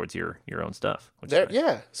points towards your own stuff. Which is nice.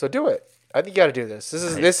 Yeah, so do it. I think you got to do this.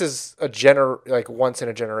 This is a once in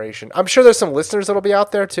a generation. I'm sure there's some listeners that'll be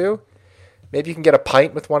out there too. Maybe you can get a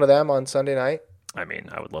pint with one of them on Sunday night. I mean,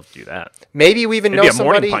 I would love to do that. Maybe we even Maybe know a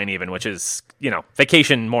somebody. morning pint even, which is,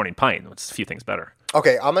 vacation morning pint, which is a few things better.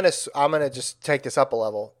 Okay, I'm gonna just take this up a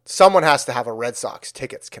level. Someone has to have a Red Sox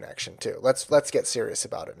tickets connection too. Let's get serious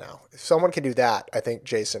about it now. If someone can do that, I think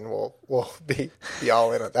Jason will be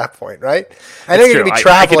all in at that point, right? I know It's you're true. gonna be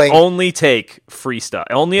traveling. I can only take free stuff.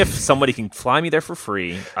 Only if somebody can fly me there for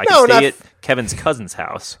free. I No, can stay not- at Kevin's cousin's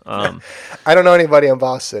house. I don't know anybody in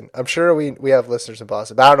Boston. I'm sure we have listeners in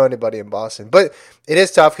Boston, but I don't know anybody in Boston. But it is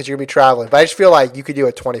tough because you're gonna be traveling. But I just feel like you could do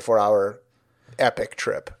a 24-hour epic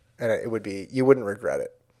trip, and you wouldn't regret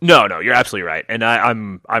it. No, you're absolutely right, and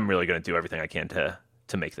I'm really going to do everything I can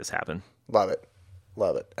to make this happen. Love it.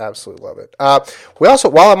 Absolutely love it. We also,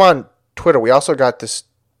 while I'm on Twitter, we also got this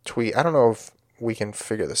tweet. I don't know if we can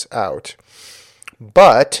figure this out,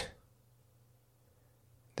 but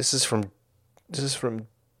this is from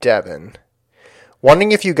Devin.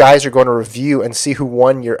 Wondering if you guys are going to review and see who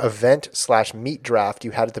won your event/meet draft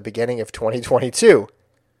you had at the beginning of 2022.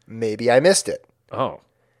 Maybe I missed it. Oh.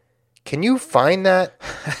 Can you find that?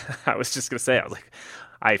 I was just going to say,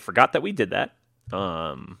 I forgot that we did that.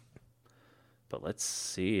 But let's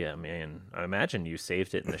see. I mean, I imagine you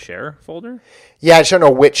saved it in the share folder. Yeah, I just don't know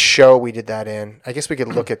which show we did that in. I guess we could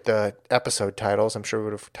look at the episode titles. I'm sure we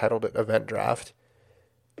would have titled it Event Draft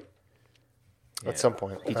at some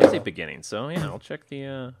point. He did say beginning, so I'll check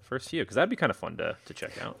the first few because that'd be kind of fun to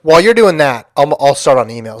check out. While you're doing that, I'll start on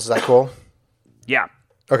emails. Is that cool? Yeah.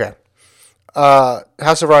 Okay.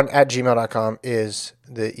 houseofrun@gmail.com is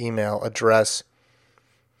the email address.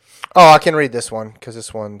 Oh, I can read this one because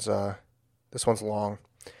this one's long.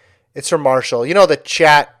 It's from Marshall. You know the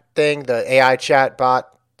chat thing, the AI chat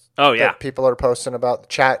bot. Oh yeah. That people are posting about, the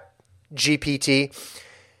Chat GPT.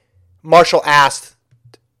 Marshall asked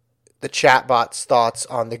the chat bot's thoughts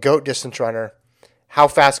on the GOAT distance runner, how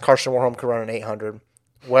fast Carson Warholm could run an 800,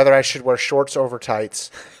 whether I should wear shorts over tights,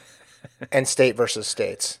 and state versus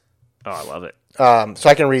states. Oh, I love it. So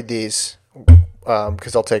I can read these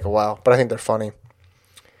because they'll take a while, but I think they're funny.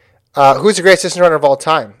 Who's the greatest distance runner of all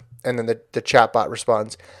time? And then the chatbot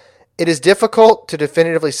responds, it is difficult to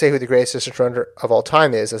definitively say who the greatest distance runner of all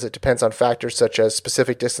time is, as it depends on factors such as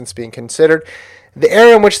specific distance being considered, the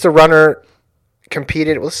area in which the runner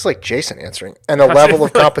competed. Well, this is like Jason answering, and the level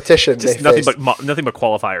of competition they Just nothing faced. nothing but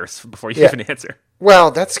qualifiers before you Yeah. even answer. Well,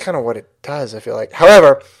 that's kind of what it does, I feel like.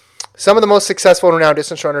 However, some of the most successful and renowned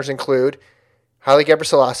distance runners include Haile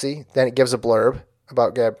Gebrselassie, then it gives a blurb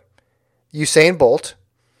about Geb, Usain Bolt,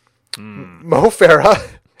 Mo Farah,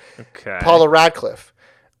 Okay. Paula Radcliffe.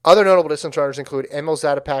 Other notable distance runners include Emil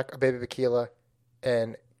Zadapak, Abebe Bikila,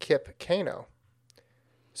 and Kip Keino.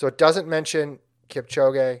 So it doesn't mention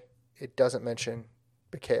Kipchoge. It doesn't mention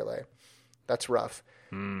Bekele. That's rough.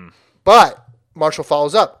 But Marshall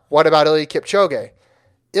follows up. What about Eliud Kipchoge?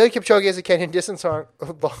 Eliud Kipchoge is a Kenyan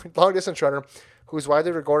long distance runner who is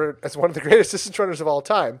widely regarded as one of the greatest distance runners of all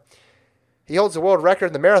time. He holds the world record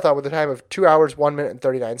in the marathon with a time of 2 hours, 1 minute, and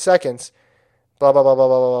 39 seconds. Blah, blah, blah, blah,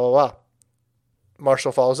 blah, blah, blah, blah.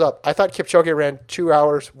 Marshall follows up. I thought Kipchoge ran 2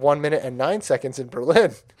 hours, 1 minute, and 9 seconds in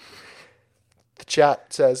Berlin. The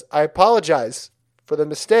chat says, I apologize for the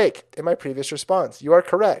mistake in my previous response. You are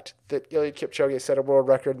correct that Eliud Kipchoge set a world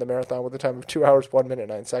record in the marathon with a time of 2 hours, 1 minute,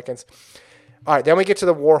 9 seconds. All right, then we get to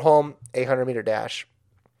the Warholm 800-meter dash.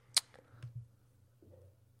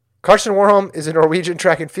 Carson Warholm is a Norwegian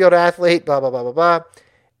track and field athlete, blah, blah, blah, blah, blah.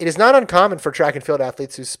 It is not uncommon for track and field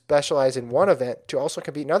athletes who specialize in one event to also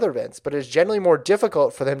compete in other events, but it is generally more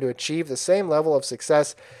difficult for them to achieve the same level of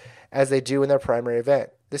success as they do in their primary event.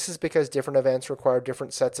 This is because different events require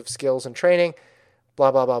different sets of skills and training,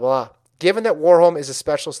 blah, blah, blah, blah. Given that Warholm is a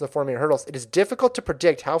specialist in the 400-meter hurdles, it is difficult to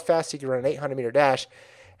predict how fast he can run an 800-meter dash.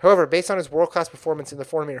 However, based on his world-class performance in the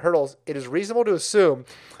 400-meter hurdles, it is reasonable to assume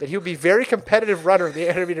that he will be a very competitive runner in the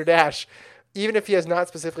 800-meter dash, even if he has not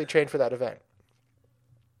specifically trained for that event.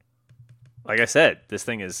 Like I said, this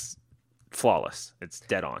thing is flawless. It's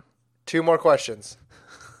dead on. 2 more questions.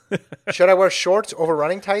 Should I wear shorts over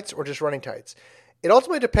running tights or just running tights? It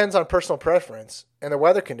ultimately depends on personal preference and the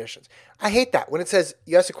weather conditions. I hate that when it says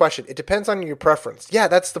you ask a question. It depends on your preference. Yeah,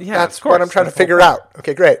 that's of what course. I'm trying to That's the figure whole out.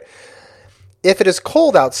 Okay, great. If it is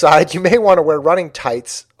cold outside, you may want to wear running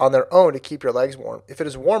tights on their own to keep your legs warm. If it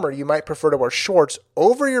is warmer, you might prefer to wear shorts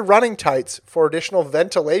over your running tights for additional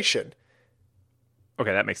ventilation.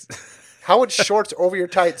 Okay, that makes How would shorts over your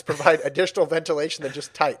tights provide additional ventilation than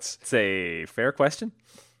just tights? it's a fair question.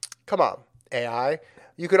 Come on, AI.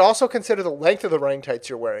 You could also consider the length of the running tights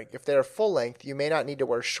you're wearing. If they are full length, you may not need to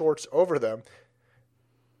wear shorts over them.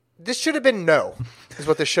 This should have been no, is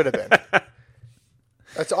what this should have been.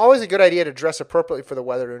 It's always a good idea to dress appropriately for the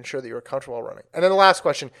weather to ensure that you're comfortable while running. And then the last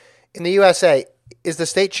question. In the USA, is the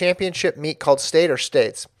state championship meet called state or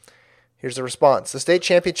states? Here's the response. The state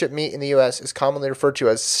championship meet in the U.S. is commonly referred to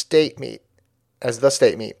as state meet, as the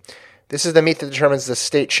state meet. This is the meet that determines the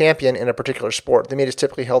state champion in a particular sport. The meet is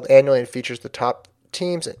typically held annually and features the top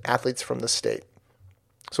teams and athletes from the state.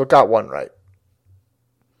 So it got one right.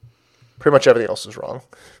 Pretty much everything else was wrong.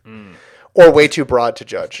 Or way too broad to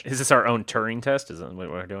judge. Is this our own Turing test? Is that what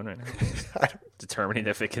we're doing right now? Determining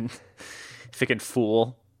if it can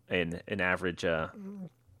fool an average track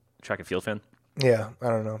and field fan. Yeah, I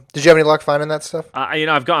don't know. Did you have any luck finding that stuff?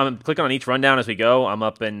 I'm clicking on each rundown as we go. I'm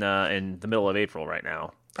up in the middle of April right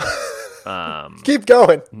now. Keep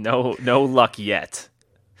going. No luck yet.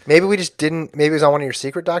 Maybe we just didn't. Maybe it was on one of your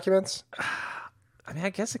secret documents. I mean, I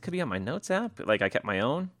guess it could be on my notes app. Like I kept my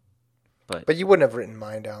own, but you wouldn't have written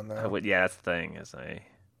mine down though. I would. Yeah, that's the thing.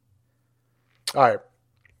 All right.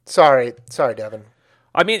 Sorry, Devin.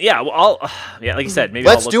 I mean, yeah. Well, like you said, maybe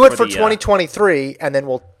Let's I'll do look it for the, 2023, and then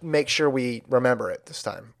we'll make sure we remember it this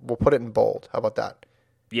time. We'll put it in bold. How about that?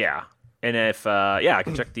 Yeah, and if I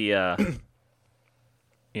can check the,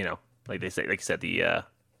 like they say, like you said, the.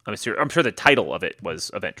 I'm sure the title of it was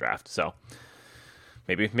Event Draft, so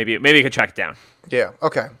maybe you could track it down. Yeah.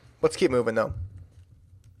 Okay. Let's keep moving though.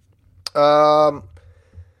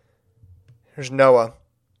 Here's Noah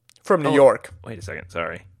from New York. Wait a second.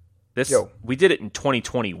 Sorry. We did it in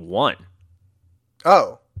 2021.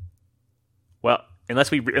 Oh. Well, unless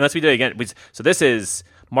we did it again. So this is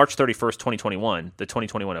March 31st, 2021, the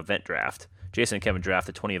 2021 Event Draft. Jason and Kevin draft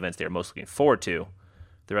the 20 events they are most looking forward to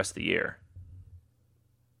the rest of the year.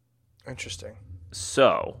 Interesting.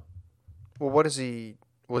 So, well, was he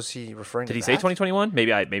referring to? Did he say 2021?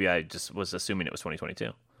 Maybe I just was assuming it was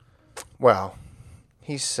 2022. Well,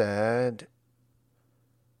 he said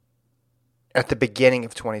at the beginning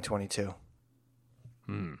of 2022.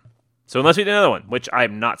 So unless we did another one, which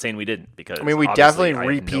I'm not saying we didn't, because I mean we definitely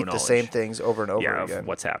repeat the same things over and over again. Of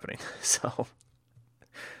what's happening. So.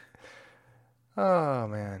 Oh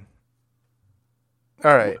man.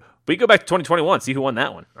 All right. We go back to 2021, see who won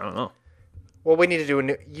that one. I don't know. Well, we need to do a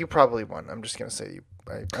new... You probably won. I'm just going to say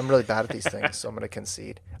I'm really bad at these things, so I'm going to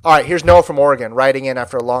concede. All right, here's Noah from Oregon, writing in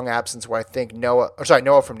after a long absence where I think Noah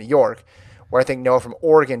from New York, where I think Noah from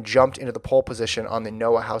Oregon jumped into the pole position on the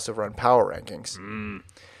Noah House of Run power rankings.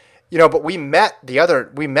 But we met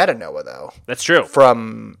a Noah, though. That's true.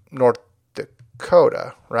 From North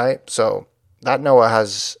Dakota, right? So that Noah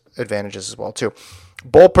has advantages as well, too.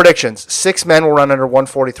 Bold predictions. 6 men will run under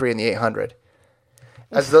 143 in the 800.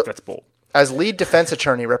 That's bold. As lead defense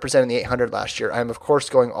attorney representing the 800 last year, I am, of course,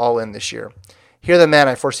 going all in this year. Here are the men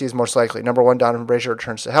I foresee is most likely. Number 1, Donovan Brazier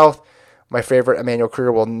returns to health. My favorite, Emmanuel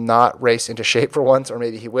Krieger, will not race into shape for once, or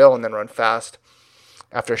maybe he will, and then run fast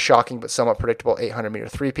after a shocking but somewhat predictable 800-meter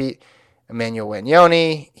three-peat. Emmanuel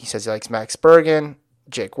Wanyoni, he says he likes Max Bergen,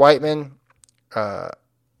 Jake Whiteman, and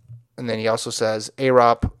then he also says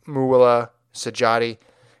Arop, Muwala, Sajati.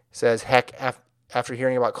 Says, heck, after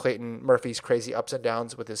hearing about Clayton Murphy's crazy ups and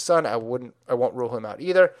downs with his son, I won't rule him out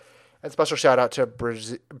either. And special shout out to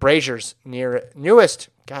Brazier's newest,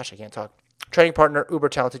 training partner, uber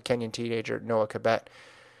talented Kenyan teenager Noah Kibet,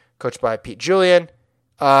 coached by Pete Julian.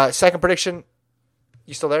 Second prediction,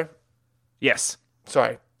 you still there? Yes.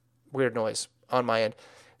 Sorry, weird noise on my end.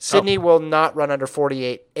 Sydney will not run under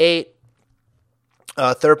 48.8.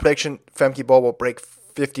 Third prediction, Femke Bol will break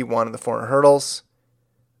 51 in the 400 hurdles.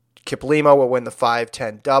 Kiplimo will win the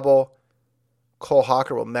 5-10 double. Cole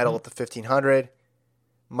Hawker will medal at the 1500.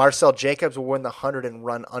 Marcel Jacobs will win the 100 and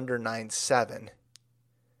run under 9.7.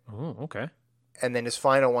 Oh, okay. And then his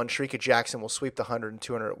final one, Shrika Jackson will sweep the 100 and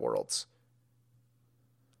 200 at Worlds.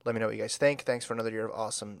 Let me know what you guys think. Thanks for another year of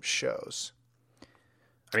awesome shows.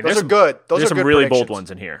 I mean, Those are good. Those there's are some good really predictions. bold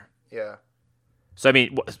ones in here. Yeah. So I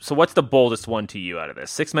mean, so what's the boldest one to you out of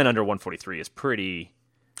this? 6 men under 143 is pretty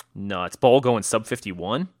nuts. Bowl going sub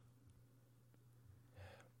 51.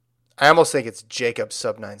 I almost think it's Jacob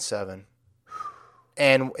sub 9.7.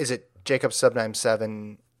 And is it Jacob sub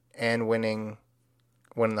 9.7 and winning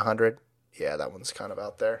the 100? Yeah, that one's kind of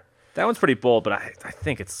out there. That one's pretty bold, but I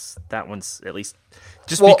think that one's at least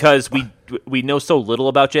just Well, because we know so little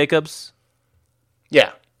about Jacobs.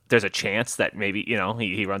 Yeah. There's a chance that maybe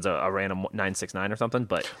he runs a random 9.69 or something.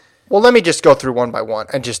 But Well, let me just go through one by one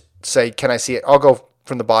and just say, can I see it? I'll go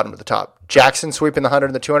from the bottom to the top. Jackson sweeping the 100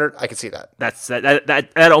 and the 200. I can see that.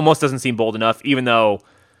 that almost doesn't seem bold enough, even though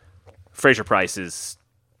Fraser Price is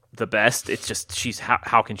the best. It's just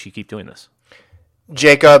how can she keep doing this?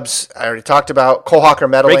 Jacobs, I already talked about. Cole Hawker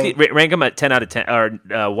medaling. Rank them at 10 out of 10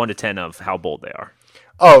 or 1 to 10 of how bold they are.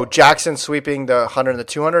 Oh, Jackson sweeping the 100 and the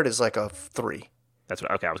 200 is like a 3. That's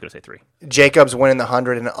what. Okay, I was going to say 3. Jacobs winning the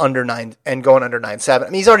 100 and under 9 and going under 9.7. I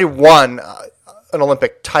mean, he's already won an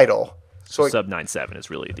Olympic title. So Sub 9.7 is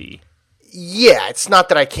really the. Yeah, it's not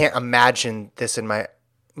that I can't imagine this in my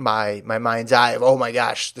mind's eye of, oh my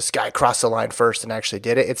gosh, this guy crossed the line first and actually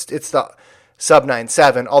did it. It's the sub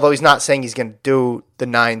 9.7. Although he's not saying he's going to do the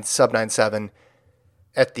sub 9.7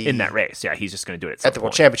 in that race. Yeah, he's just going to do it at the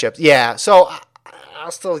World Championships. Yeah, so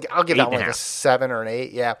I'll give that one like a 8.5. 7 or an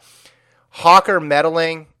 8. Yeah, Hawker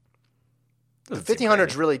medaling. The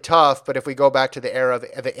 1500 is really tough, but if we go back to the era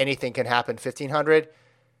of anything can happen, 1500. I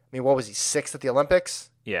mean, what was he, 6th at the Olympics?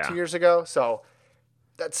 Yeah. 2 years ago. So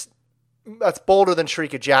that's bolder than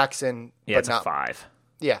Shrika Jackson. Yeah, but it's not, a 5.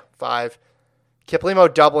 Yeah, 5.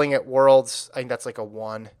 Kiplimo doubling at Worlds. I think that's like a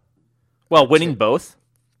 1. Well, winning both.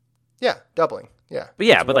 Yeah, doubling. Yeah, But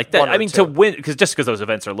yeah, but like that. 1 or I mean, 2. to win because those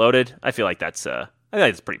events are loaded, I feel like that's. I think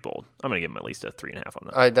it's pretty bold. I'm going to give him at least a 3.5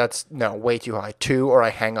 on that. That's way too high. 2, or I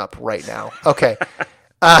hang up right now. Okay.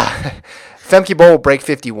 Femke Bol will break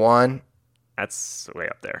 51. That's way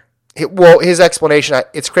up there. His explanation,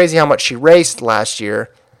 it's crazy how much she raced last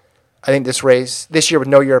year. I think this year with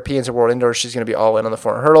no Europeans at World Indoors, she's going to be all in on the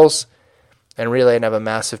 400 hurdles and relay and have a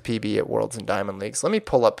massive PB at Worlds and Diamond Leagues. Let me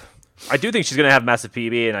pull up. I do think she's going to have massive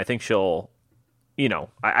PB, and I think she'll,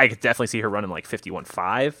 I could definitely see her running like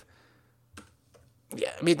 51.5.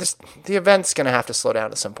 Yeah, I mean, the event's going to have to slow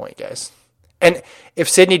down at some point, guys. And if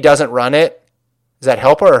Sydney doesn't run it, does that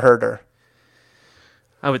help her or hurt her?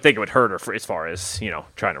 I would think it would hurt her as far as,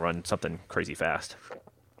 trying to run something crazy fast.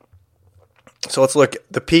 So let's look.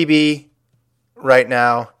 The PB right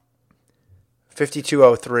now,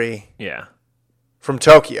 52.03. Yeah. From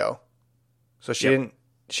Tokyo. So she Yep.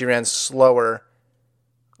 she ran slower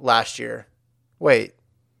last year. Wait.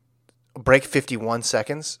 Break 51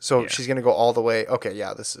 seconds? So Yeah. she's going to go all the way. Okay,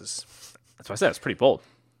 yeah, this is. That's what I said. It's pretty bold.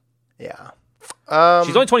 Yeah.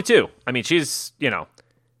 She's only 22. I mean, she's, Let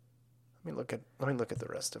me look at the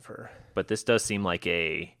rest of her. but this does seem like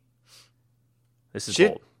this is She-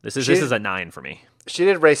 bold. This is she- a 9 for me. She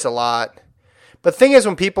did race a lot. But the thing is,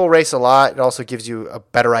 when people race a lot, it also gives you a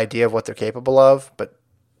better idea of what they're capable of. But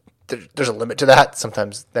there's a limit to that.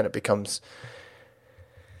 Sometimes then it becomes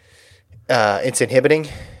it's inhibiting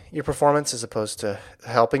your performance as opposed to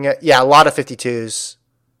helping it. Yeah, a lot of 52s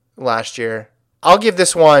last year. I'll give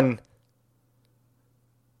this one.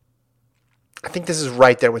 I think this is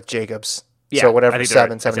right there with Jacobs. Yeah, So whatever, I think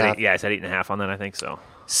 7, they're- 7.5. Yeah, I said 8.5 on that. I think so.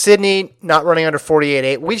 Sydney not running under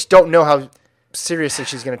 48.8. We just don't know how seriously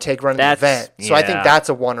she's going to take running the That's- event. So I think yeah. that's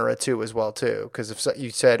a 1 or a 2 as well too. Because if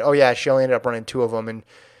you said, oh yeah, she only ended up running 2 of them and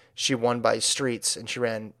she won by streets and she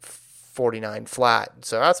ran 49 flat.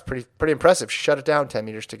 So that's pretty impressive. She shut it down 10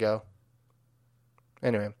 meters to go.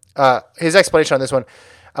 Anyway, his explanation on this one,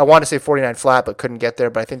 I want to say 49 flat, but couldn't get there.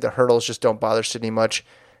 But I think the hurdles just don't bother Sydney much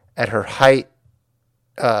at her height,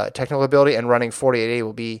 technical ability, and running 48.8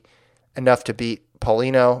 will be enough to beat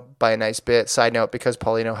Paulino by a nice bit. Side note, because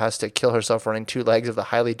Paulino has to kill herself running 2 legs of the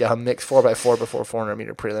highly dumb mixed 4x4 before 400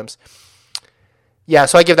 meter prelims. Yeah,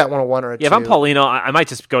 so I give that one a 1 or a 2. Yeah, if I'm Paulino, I might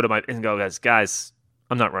just go to and go, guys,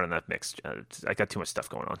 I'm not running that mixed. I got too much stuff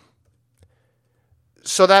going on.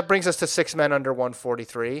 So that brings us to 6 men under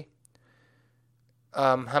 143.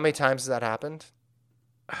 How many times has that happened?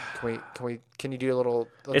 Can you do a little?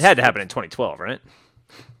 It had to happen in 2012, right?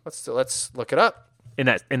 Let's look it up. In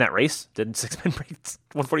that race, didn't 6 men break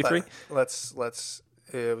 143? Let's.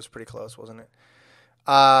 It was pretty close, wasn't it?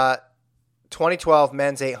 2012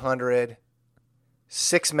 men's 800.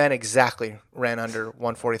 6 men exactly ran under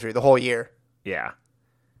 143 the whole year. Yeah.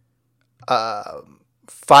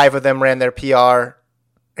 5 of them ran their PR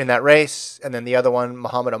in that race, and then the other one,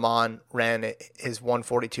 Muhammad Aman, ran his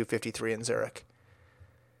 142.53 in Zurich.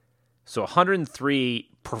 So 103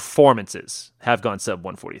 performances have gone sub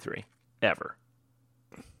 143 ever.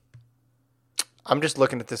 I'm just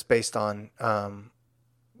looking at this based on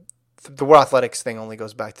the World Athletics thing only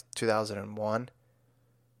goes back to 2001.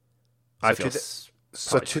 I feel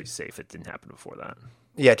probably two- pretty safe it didn't happen before that.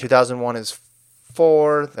 Yeah, 2001 is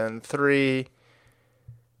 4, then 3.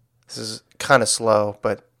 This is kind of slow,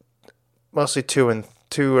 but mostly 2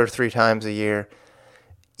 or 3 times a year.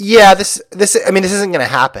 Yeah, this isn't going to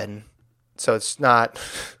happen. So it's not.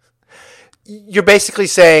 You're basically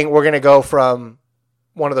saying we're going to go from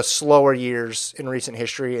one of the slower years in recent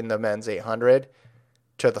history in the men's 800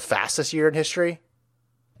 to the fastest year in history.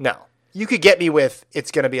 No, you could get me with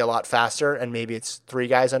it's going to be a lot faster, and maybe it's 3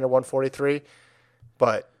 guys under 143,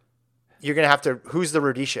 but you're going to have to. Who's the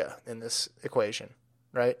Rudisha in this equation,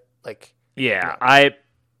 right? Like, Yeah,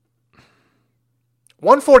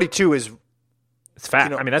 142 is it's fat. you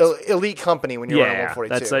know, I mean, that's the elite company when you're running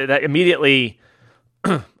 142. that's that immediately.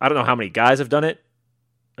 I don't know how many guys have done it.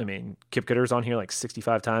 I mean, Kip Kitter's on here like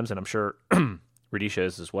 65 times, and I'm sure Rudisha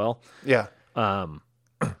is as well. Yeah.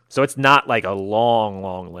 So it's not like a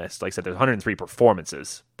long list. Like I said, there's 103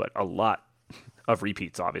 performances, but a lot of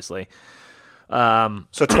repeats, obviously. So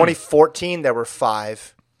 2014, there were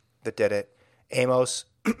 5 that did it. Amos,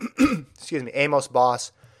 Amos,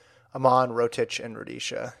 Boss, Aman, Rotich, and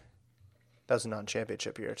Rudisha. That was a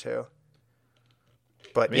non-championship year too.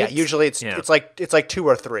 But I mean, yeah, usually it's like 2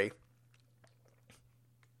 or 3.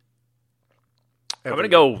 I'm gonna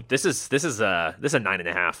go. This is a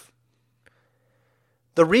 9.5.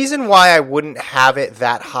 The reason why I wouldn't have it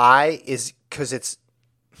that high is because it's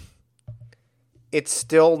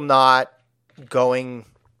still not going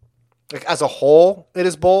like as a whole. It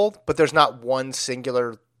is bold, but there's not one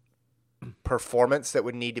singular performance that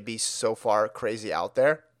would need to be so far crazy out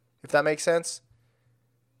there. If that makes sense.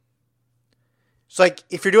 It's like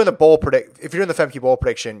if you're doing the Femke bowl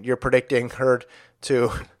prediction, you're predicting her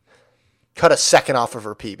to cut a second off of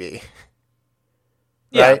her PB.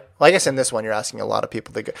 Yeah. Right? Well, I guess in this one, you're asking a lot of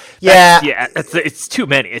people to go. Yeah. It's too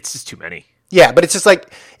many. It's just too many. Yeah, but it's just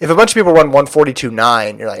like if a bunch of people run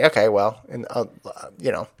 142.9, you're like, okay, well, and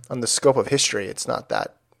on the scope of history, it's not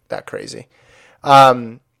that crazy.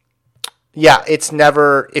 Yeah, it's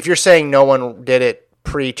never. If you're saying no one did it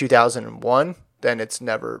pre-2001, then it's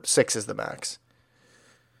never 6 is the max.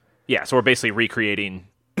 Yeah, so we're basically recreating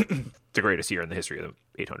the greatest year in the history of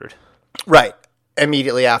the 800. Right.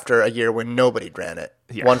 Immediately after a year when nobody ran it.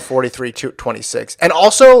 Yeah. 143.26. And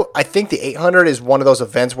also, I think the 800 is one of those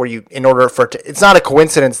events where in order for it to, it's not a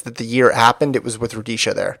coincidence that the year it happened, it was with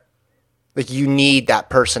Rudisha there. Like, you need that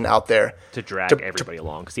person out there. To drag everybody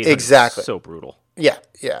along. Because the 800 exactly. is so brutal. Yeah.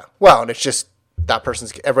 Well, and it's just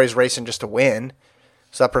everybody's racing just to win.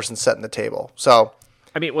 So that person's setting the table. So.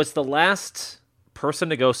 I mean, was the last person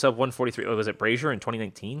to go sub 143, was it Brazier in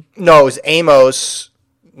 2019? No, it was Amos,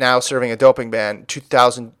 now serving a doping ban,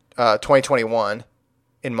 2021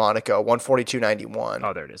 in Monaco, 142.91.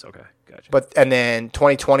 Oh, there it is. Okay, gotcha. And then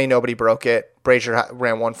 2020, nobody broke it. Brazier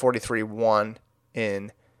ran 143.1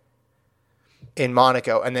 in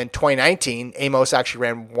Monaco. And then 2019, Amos actually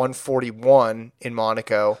ran 141 in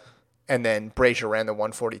Monaco, and then Brazier ran the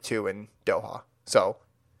 142 in Doha. So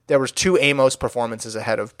there was 2 Amos performances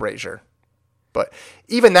ahead of Brazier. But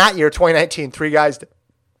even that year, 2019, 3 guys,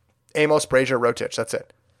 Amos, Brazier, Rotich, that's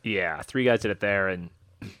it. Yeah, 3 guys did it there. And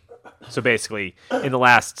so basically, in the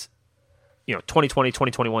last, 2020,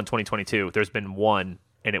 2021, 2022, there's been 1,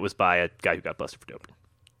 and it was by a guy who got busted for doping.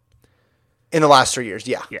 In the last 3 years,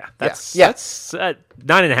 yeah. Yeah, that's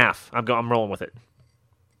 9.5. I'm rolling with it.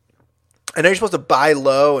 I know you're supposed to buy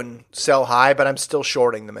low and sell high, but I'm still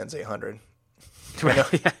shorting the men's 800. Yeah.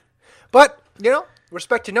 But,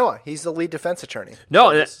 respect to Noah. He's the lead defense attorney. No,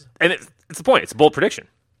 and it's the point. It's a bold prediction.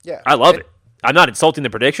 Yeah. I love it. I'm not insulting the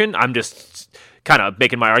prediction. I'm just kind of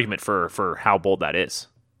making my argument for how bold that is.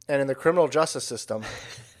 And in the criminal justice system,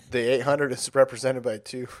 the 800 is represented by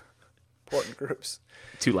 2 important groups.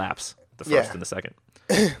 2 laps, the first and the second.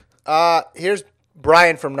 Here's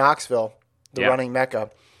Brian from Knoxville, the running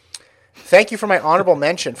mecca. Thank you for my honorable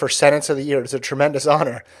mention for Sentence of the Year. It's a tremendous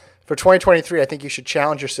honor. For 2023, I think you should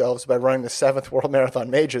challenge yourselves by running the 7th World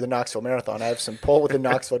Marathon Major, the Knoxville Marathon. I have some pull with the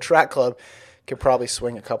Knoxville Track Club. Could probably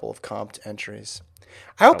swing a couple of comped entries.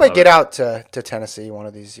 I hope I get out to Tennessee one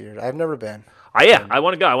of these years. I've never been. I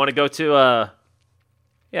want to go. I want to go to,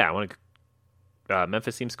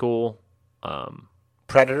 Memphis seems cool.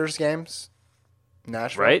 Predators games,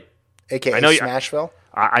 Nashville. Right? AKA I know Nashville.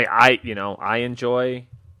 I enjoy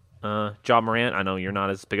Ja Morant. I know you're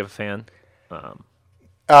not as big of a fan.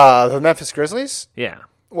 The Memphis Grizzlies? Yeah.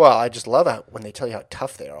 Well, I just love when they tell you how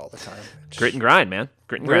tough they are all the time. It Grit and grind, man.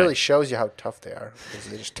 Grit and really grind. shows you how tough they are. Because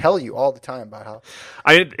they just tell you all the time about how...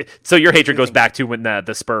 So your hatred goes back to when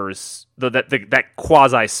the Spurs, that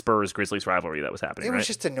quasi Spurs Grizzlies rivalry that was happening. It was right?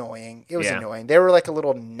 just annoying. It was Yeah. annoying. They were like a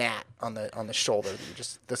little gnat on the shoulder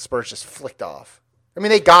that the Spurs just flicked off. I mean,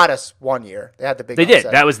 they got us one year. They had the big. They did.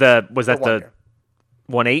 upset That was that for the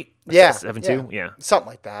one year. 1-8? Yeah, 7-2? Yeah. something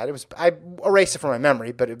like that. It was. I erased it from my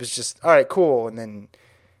memory, but it was just all right, cool. And then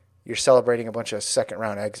you're celebrating a bunch of second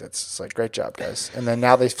round exits. It's like, great job, guys. And then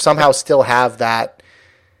now they somehow still have that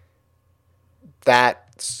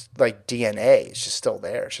like DNA. It's just still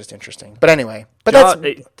there. It's just interesting. But anyway, but Ja,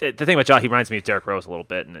 that's the thing about Ja. He reminds me of Derrick Rose a little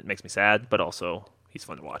bit, and it makes me sad, but also he's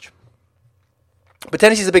fun to watch. but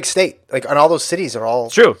Tennessee's a big state. Like, and all those cities are all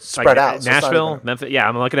It's true. spread Like, out. So it's not Nashville, even- Memphis. Yeah,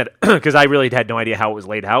 I'm looking at it because I really had no idea how it was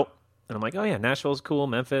laid out, and I'm like, oh yeah, Nashville's cool,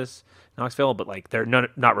 Memphis, Knoxville, but like they're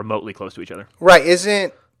not remotely close to each other. right?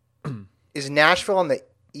 Is Nashville on the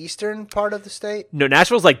eastern part of the state? No,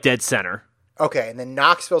 Nashville's like dead center. Okay, and then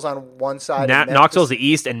Knoxville's on one side. and Memphis- Knoxville's the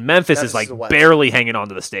east, and Memphis Memphis is like is the west. barely hanging on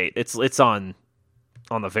to the state. It's on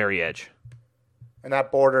the very edge. and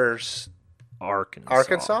that borders. Arkansas.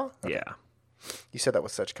 Arkansas? Okay. Yeah. You said that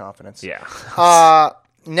with such confidence. Yeah.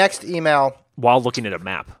 Next email. While looking at a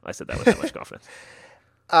map, I said that with that much confidence.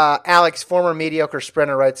 Alex, former mediocre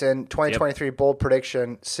sprinter, writes in 2023 bold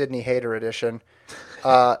prediction, Sydney Hayter edition.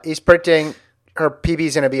 He's predicting her PB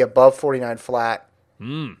is going to be above 49 flat,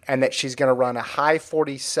 and that she's going to run a high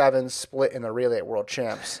 47 split in the relay at World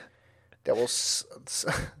Champs. That will.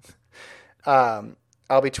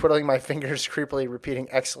 I'll be twiddling my fingers, creepily repeating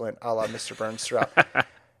 "excellent," a la Mr. Burns throughout.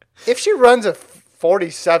 If she runs a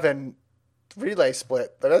 47 relay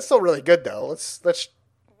split, that's still really good, though. Let's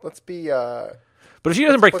be. But if she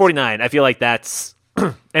doesn't break 49, I feel like that's.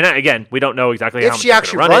 And again, we don't know exactly If how much she she's gonna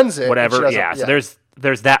actually run runs it, if she whatever. doesn't- Yeah, so yeah.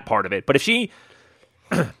 there's that part of it. But if she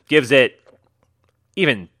gives it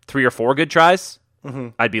even 3 or 4 good tries,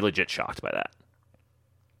 I'd be legit shocked by that.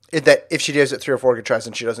 That if she does it 3 or 4 good tries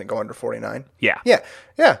and she doesn't go under 49. Yeah.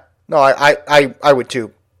 Yeah. No, I would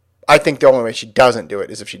too. I think the only way she doesn't do it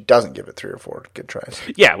is if she doesn't give it 3 or 4 good tries.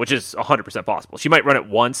 Yeah, which is 100% possible. She might run it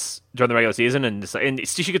once during the regular season, and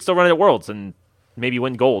she could still run it at Worlds and maybe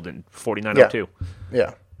win gold in 49.02.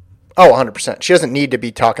 Yeah. Oh, 100%. She doesn't need to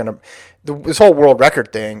be talking. This whole world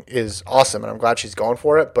record thing is awesome, and I'm glad she's going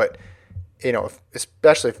for it. But,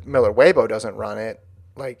 especially if Miller Weibo doesn't run it,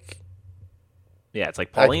 like. Yeah, it's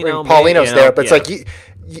like I Paulino. mean, Paulino's maybe, there, but it's yeah.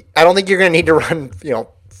 like I don't think you're going to need to run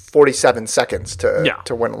 47 seconds to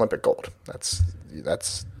win Olympic gold.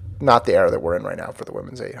 That's not the era that we're in right now for the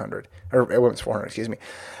women's 800 or women's 400. Excuse me.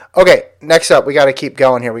 Okay, next up, we got to keep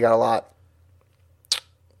going here. We got a lot.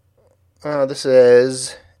 This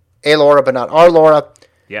is a Laura, but not our Laura.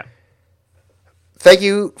 Yeah. Thank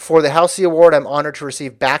you for the Halsey Award. I'm honored to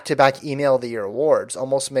receive back-to-back Email of the Year awards.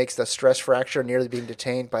 Almost makes the stress fracture nearly being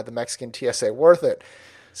detained by the Mexican TSA worth it.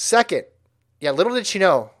 Second, little did she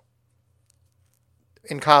know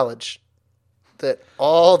in college that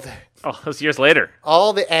all those years later.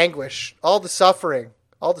 the anguish, all the suffering,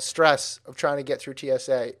 all the stress of trying to get through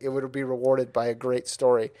TSA, it would be rewarded by a great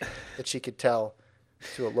story that she could tell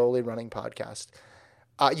to a lowly running podcast.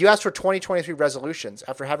 You asked for 2023 resolutions.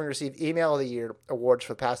 After having received Email of the Year awards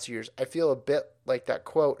for the past 2 years, I feel a bit like that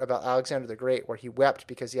quote about Alexander the Great where he wept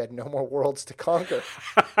because he had no more worlds to conquer.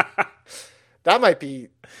 That might be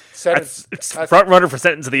That's front runner for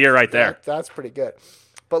sentence of the year right there. That's pretty good.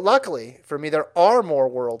 But luckily for me, there are more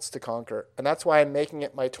worlds to conquer, and that's why I'm making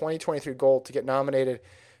it my 2023 goal to get nominated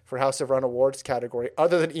for House of Run Awards category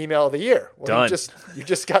other than Email of the Year. Well, Done. You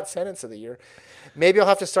just got Sentence of the Year. Maybe I'll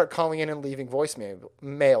have to start calling in and leaving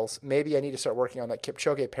voicemails. Maybe I need to start working on that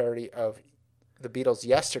Kipchoge parody of the Beatles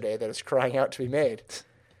Yesterday that is crying out to be made.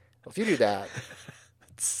 Well, if you do that,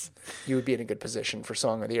 you would be in a good position for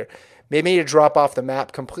Song of the Year. Maybe I need to drop off the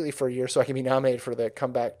map completely for a year so I can be nominated for the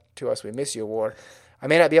Come Back to Us We Miss You award. I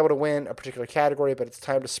may not be able to win a particular category, but it's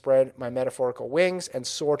time to spread my metaphorical wings and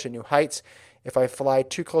soar to new heights. If I fly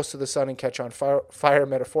too close to the sun and catch on fire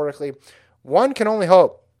metaphorically, one can only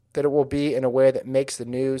hope that it will be in a way that makes the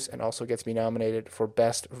news and also gets me nominated for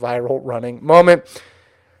Best Viral Running Moment.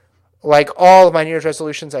 Like all of my New Year's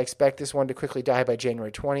resolutions, I expect this one to quickly die by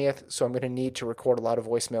January 20th, so I'm going to need to record a lot of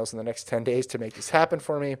voicemails in the next 10 days to make this happen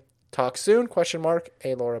for me. Talk soon, ?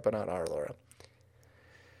 A Laura, but not our Laura.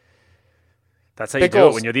 That's how you Big do it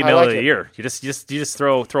goals. when you're the I Email like of the it. Year. You just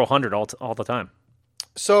throw 100 all the time.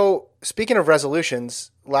 So, speaking of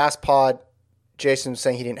resolutions, last pod, Jason was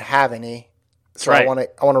saying he didn't have any. So right. I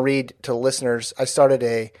want to read to listeners. I started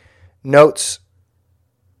a notes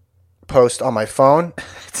post on my phone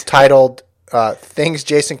titled "Things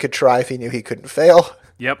Jason Could Try If He Knew He Couldn't Fail,"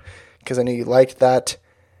 Yep. because I knew you liked that.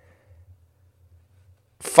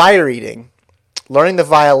 Fire eating, learning the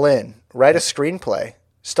violin, write a screenplay,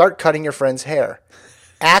 start cutting your friend's hair,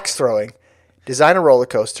 axe throwing, design a roller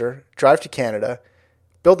coaster, drive to Canada,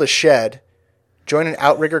 build a shed, join an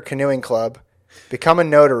outrigger canoeing club, become a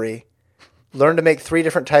notary, learn to make 3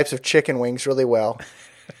 different types of chicken wings really well,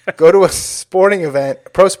 go to a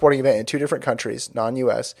pro sporting event in 2 different countries,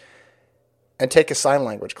 non-US, and take a sign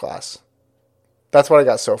language class. That's what I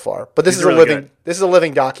got so far. But this These is are a really living. good. This is a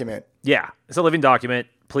living document. Yeah, it's a living document.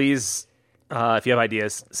 Please, if you have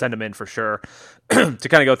ideas, send them in for sure. To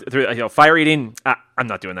kind of go through, fire eating. I'm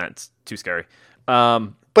not doing that. It's too scary.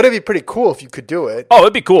 But it'd be pretty cool if you could do it. Oh,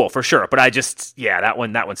 it'd be cool for sure. But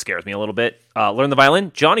that one scares me a little bit. Learn the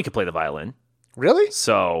violin. Johnny could play the violin. Really?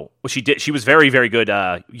 So she did. She was very, very good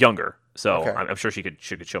younger. So Okay. I'm sure she could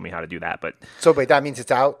show me how to do that. But So wait, that means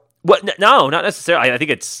it's out? what? No, not necessarily. I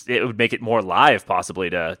think it would make it more live, possibly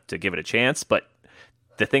to give it a chance. But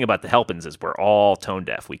the thing about the Helpins is we're all tone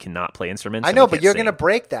deaf. We cannot play instruments. I and know, we but can't you're sing. going to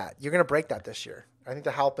break that. You're going to break that this year. I think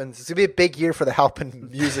the Halpins, it's going to be a big year for the Halpin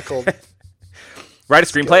musical. Write a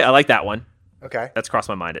screenplay. I like that one. Okay. That's crossed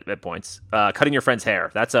my mind at points. Cutting your friend's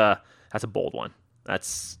hair. That's a bold one.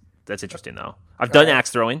 That's interesting though. I've done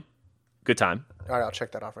axe throwing. Good time. All right, I'll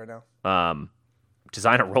check that off right now.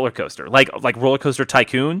 Design a roller coaster, like Roller Coaster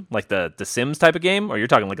Tycoon, like the Sims type of game, or you're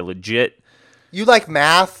talking like a legit. You like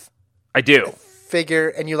math, I do. figure,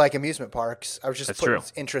 and you like amusement parks. I was just That's putting true.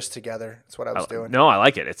 interests together. That's what I was doing. No, I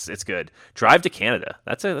like it. It's good. Drive to Canada.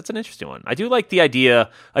 That's an interesting one. I do like the idea.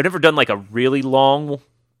 I've never done like a really long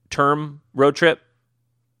term road trip.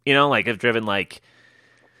 Like I've driven like,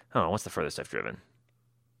 I don't know, what's the furthest I've driven?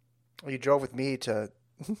 You drove with me to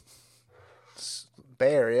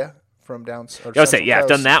Bay Area from down. I would say, yeah, I've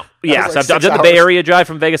done that. Yeah, was so like I've done the 6 Bay hours. Area drive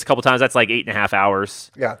from Vegas a couple times. That's like 8.5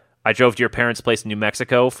 hours. Yeah. I drove to your parents' place in New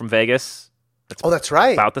Mexico from Vegas. Oh, that's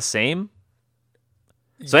right. About the same.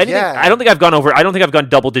 So Yeah. I don't think I've gone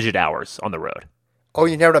double-digit hours on the road. Oh,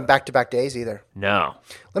 you never done back-to-back days either. No.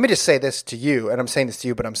 Let me just say this to you, and I'm saying this to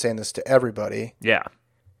you, but I'm saying this to everybody. Yeah.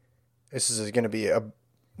 This is going to be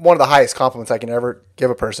one of the highest compliments I can ever give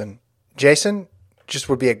a person. Jason just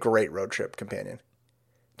would be a great road trip companion.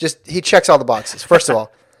 He checks all the boxes. First of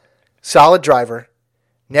all, solid driver.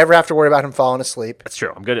 Never have to worry about him falling asleep. That's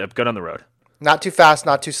true. I'm good on the road. Not too fast,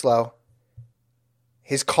 not too slow.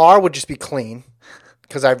 His car would just be clean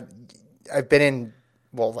because I've been in,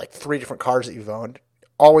 like 3 different cars that you've owned.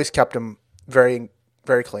 Always kept him very,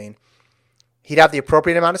 very clean. He'd have the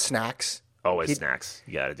appropriate amount of snacks. Always snacks.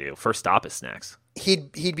 You got to do. First stop is snacks.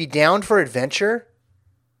 He'd be down for adventure,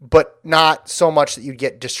 but not so much that you'd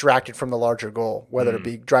get distracted from the larger goal, whether it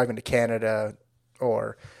be driving to Canada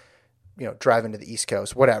or driving to the East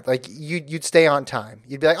Coast, whatever. Like you'd stay on time.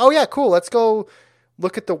 You'd be like, oh yeah, cool, let's go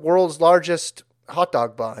look at the world's largest hot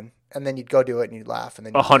dog bun, and then you'd go do it and you'd laugh, and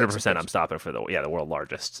then 100%. I'm stopping for the world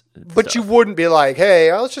largest. But you wouldn't be like,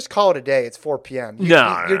 hey, let's just call it a day. It's 4 p.m.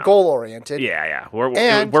 No, You're goal oriented. Yeah.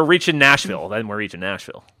 And- We're reaching Nashville. Then we're reaching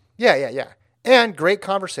Nashville. Yeah. And great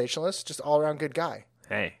conversationalist, just all around good guy.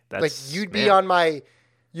 Hey, that's Like you'd be on my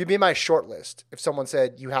short list. If someone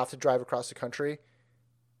said you have to drive across the country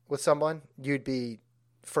with someone, you'd be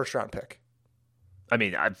first round pick. I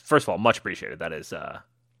mean, first of all, much appreciated. That's very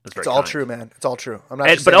It's all kind. true, man. It's all true. I'm not.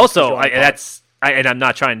 And, just but saying this 'cause also, you're on the pod. and I'm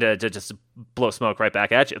not trying to just blow smoke right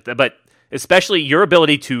back at you, but especially your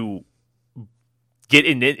ability to get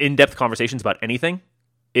in-depth conversations about anything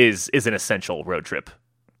is an essential road trip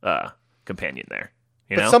companion there.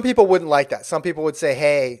 But some people wouldn't like that. Some people would say,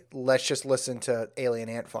 "Hey, let's just listen to Alien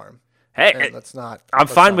Ant Farm." Hey, And let's not. I'm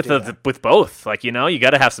let's fine not with do that. with both. Like, you got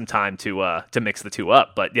to have some time to mix the two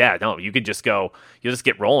up. But yeah, no, you could just you'll just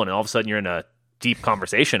get rolling, and all of a sudden you're in a deep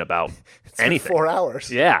conversation about anything. 4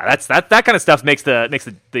 hours. Yeah, that kind of stuff makes the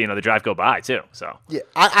the drive go by too. So Yeah,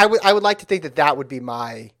 I would like to think that would be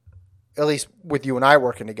my, at least with you and I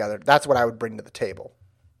working together. That's what I would bring to the table.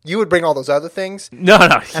 You would bring all those other things. no,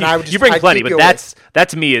 And I would you bring I'd plenty, keep but you away. that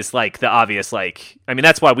to me is like the obvious. Like, I mean,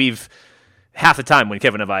 that's why we've half the time when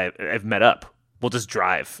Kevin and I have met up, we'll just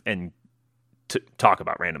drive and talk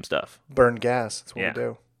about random stuff. Burn gas. That's what Yeah. we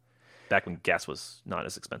do. Back when gas was not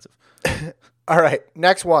as expensive. All right,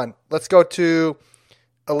 next one. Let's go to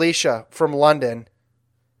Alicia from London.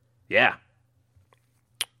 Yeah,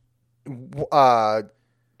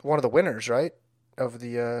 One of the winners, right, of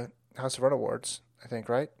the House of Run Awards, I think,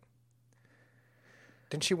 right?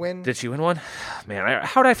 Didn't she win? did she win one? Man,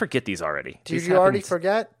 how did I forget these already? Did These you already happened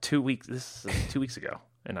forget? 2 weeks. This is 2 weeks ago,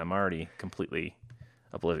 and I'm already completely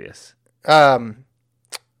oblivious.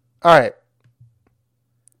 All right.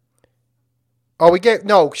 Oh,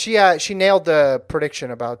 she nailed the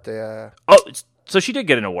prediction about the. So she did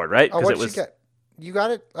get an award, right? What did she get? You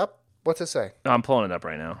got it up? What's it say? I'm pulling it up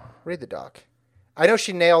right now. Read the doc. I know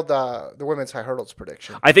she nailed the women's high hurdles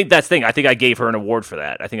prediction. I think that's the thing. I think I gave her an award for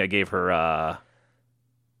that. I think I gave her.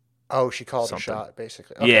 She called something. A shot,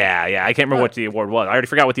 basically. Okay. Yeah. I can't remember what the award was. I already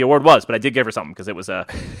forgot what the award was, but I did give her something because it was a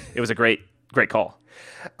great call.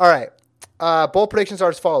 All right. Bold predictions are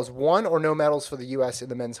as follows: 1 or no medals for the U.S. in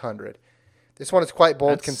the men's 100. This one is quite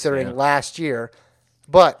bold considering last year,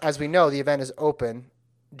 but as we know, the event is open.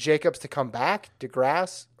 Jacobs to come back,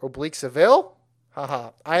 DeGrasse, oblique Seville.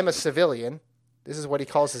 Haha. I am a civilian. This is what he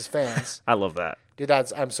calls his fans. I love that. Dude,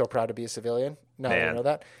 I'm so proud to be a civilian. Now that I know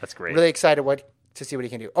that. That's great. Really excited to see what he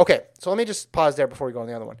can do. Okay, so let me just pause there before we go on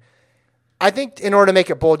the other one. I think in order to make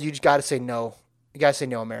it bold, you just got to say no. You got to say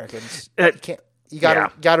no, Americans. You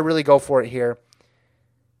got to really go for it here.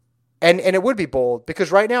 And it would be bold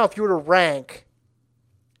because right now, if you were to rank,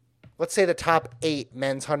 let's say the top 8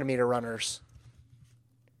 men's 100-meter runners,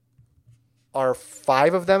 are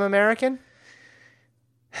 5 of them American?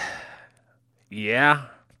 Yeah,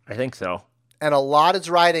 I think so. And a lot is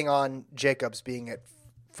riding on Jacobs being at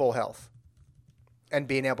full health and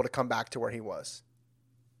being able to come back to where he was.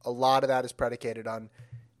 A lot of that is predicated on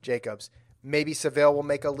Jacobs. Maybe Seville will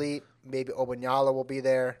make a leap. Maybe Obanyala will be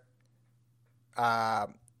there.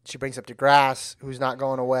 She brings up DeGrasse, who's not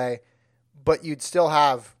going away. But you'd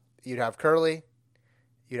have Curley.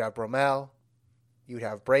 You'd have Bromell. You'd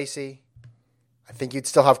have Bracey. I think you'd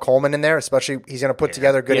still have Coleman in there, especially he's going to put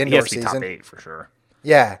together a good indoor season. Top 8 for sure.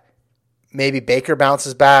 Yeah. Maybe Baker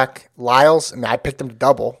bounces back. Lyles, I picked him to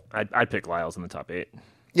double. I'd pick Lyles in the top 8.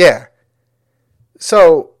 Yeah.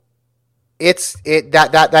 So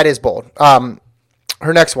that is bold.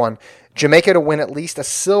 Her next one, Jamaica to win at least a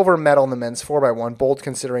silver medal in the men's 4x1. Bold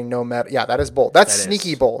considering no medal. Yeah, that is bold. That's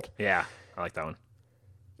sneaky bold. Yeah, I like that one.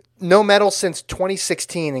 No medal since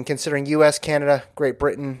 2016, and considering U.S., Canada, Great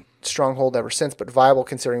Britain, stronghold ever since, but viable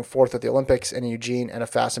considering 4th at the Olympics in Eugene and a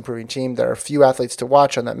fast improving team. There are a few athletes to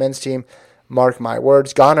watch on that men's team. Mark my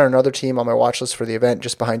words. Ghana are another team on my watch list for the event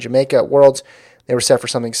just behind Jamaica at Worlds. They were set for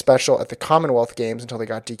something special at the Commonwealth Games until they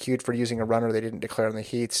got DQ'd for using a runner they didn't declare in the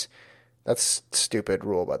heats. That's a stupid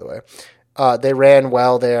rule, by the way. They ran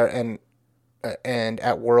well there and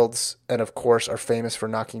at Worlds, and of course are famous for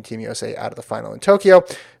knocking Team USA out of the final in Tokyo.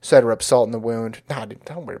 So I'd rub salt in the wound. Nah, dude,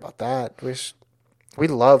 don't worry about that. We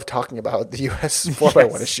love talking about the U.S.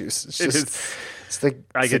 4x1 issues.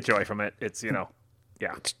 I get joy from it. It's, yeah.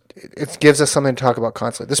 It gives us something to talk about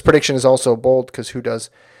constantly. This prediction is also bold because who does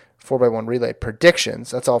 4x1 relay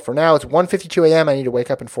predictions? That's all for now. It's 1:52 a.m. I need to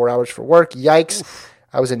wake up in 4 hours for work. Yikes. Oof.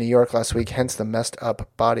 I was in New York last week, hence the messed up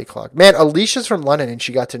body clock. Man, Alicia's from London, and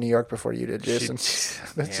she got to New York before you did, Jason.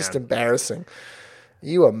 That's just embarrassing.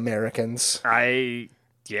 You Americans. I'll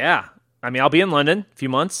be in London a few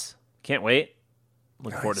months. Can't wait.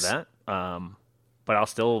 Looking forward to that.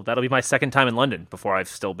 But that'll be my second time in London before I've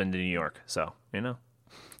still been to New York. So, You're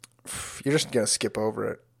just going to skip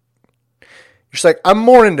over it. You're just like, I'm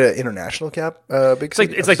more into international big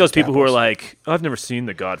city. It's like those people who are like, oh, I've never seen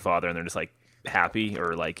The Godfather, and they're just like happy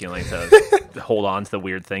or like, to hold on to the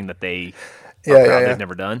weird thing that they've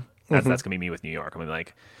never done. That's going to be me with New York. I'm going to be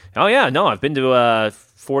like, oh yeah, no, I've been to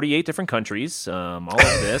 48 different countries, all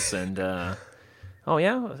of this, and oh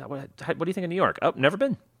yeah, what do you think of New York? Oh, never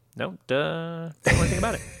been. No, don't know anything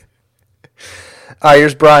about it.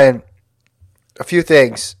 Here's Brian. A fefew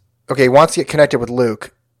things. Okay, he wants to get connected with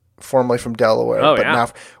Luke, formerly from Delaware. Now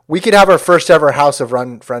we could have our first ever House of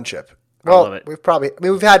Run friendship. Well, I love it.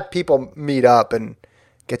 we've had people meet up and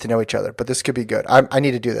get to know each other, but this could be good. I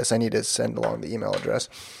need to do this. I need to send along the email address.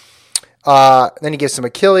 Then he gives some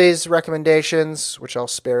Achilles recommendations, which I'll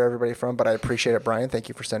spare everybody from, but I appreciate it, Brian. Thank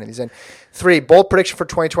you for sending these in. 3, bold prediction for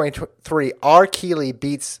 2023. R. Keeley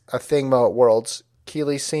beats a thing Mo at Worlds.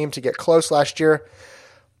 Keeley seemed to get close last year,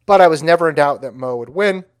 but I was never in doubt that Mo would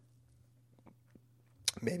win.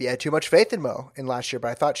 Maybe I had too much faith in Mo in last year, but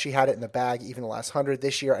I thought she had it in the bag even the last 100.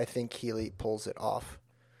 This year, I think Keeley pulls it off.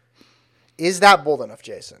 Is that bold enough,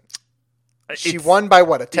 Jason? She won by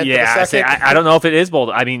what, a tenth of a second? I don't know if it is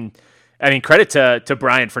bold. I mean, credit to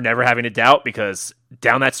Brian for never having a doubt, because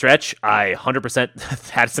down that stretch, I 100%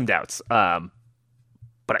 had some doubts. But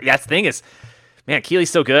that's the thing is, man,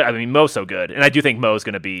 Keeley's so good. I mean, Mo's so good. And I do think Mo's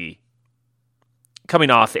going to be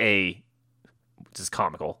coming off this is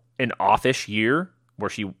comical, an off-ish year where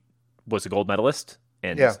she was a gold medalist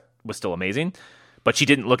and was still amazing. But she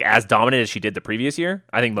didn't look as dominant as she did the previous year.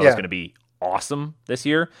 I think Mo's going to be awesome this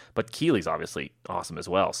year. But Keeley's obviously awesome as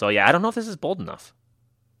well. So, yeah, I don't know if this is bold enough.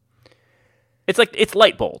 It's like it's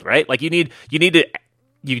light bold, right? Like you do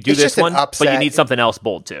It's this just an one, but you upset. need something else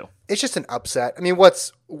bold too. It's just an upset. I mean,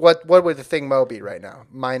 what would the thing Mo be right now?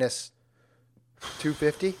 Minus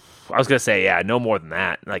 250? I was gonna say, yeah, no more than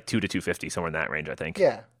that, like 2 to 250, somewhere in that range, I think.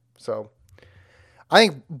 Yeah. So I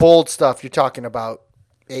think bold stuff, you're talking about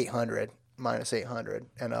 800, minus 800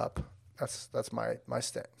 and up. That's my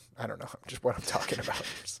stat. I don't know. Just what I'm talking about.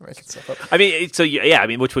 Just making stuff up. I mean, so yeah, I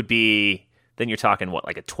mean, which would be then you're talking what,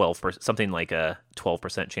 like a 12%, something like a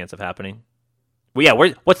 12% chance of happening. Well,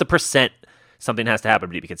 yeah, what's the percent something has to happen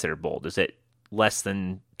to be considered bold? Is it less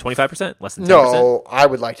than 25%? Less than 10%? No, I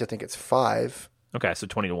would like to think it's 5. Okay, so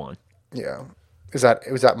 20 to 1. Yeah. Was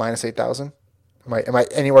that minus 8,000? Am I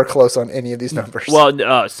anywhere close on any of these numbers? Well,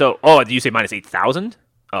 did you say minus 8,000?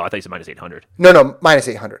 Oh, I thought you said minus 800. No, minus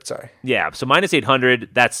 800, sorry. Yeah, so minus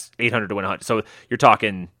 800, that's 800 to win 100. So you're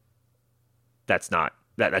talking that's a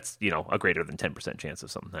greater than 10% chance of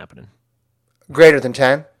something happening. Greater than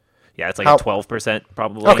 10? Yeah, it's like a 12%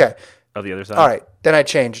 probably. Okay. Of the other side. All right, then I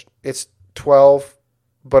changed. It's 12,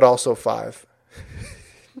 but also 5.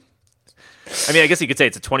 I mean, I guess you could say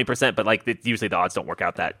it's a 20%, but like usually the odds don't work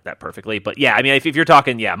out that perfectly. But yeah, I mean, if you're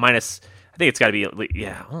talking, minus, I think it's got to be,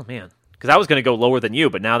 oh man. Because I was going to go lower than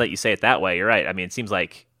you, but now that you say it that way, you're right. I mean, it seems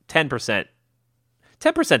like 10%.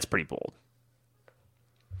 10% is pretty bold.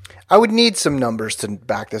 I would need some numbers to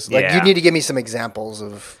back this. Like, Yeah. you need to give me some examples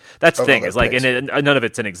of. That's the of thing, other is like, picks. and none of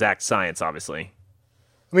it's an exact science, obviously.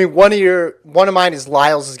 I mean, one of mine is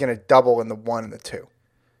Lyles is going to double in the 1 and the 2.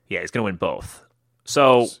 Yeah, he's going to win both.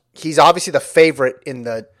 So, He's obviously the favorite in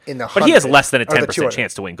the 100. but he has less than a or the 10% 200.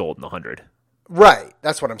 chance to win gold in the 100. Right,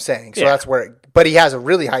 that's what I'm saying. So Yeah. that's where, but he has a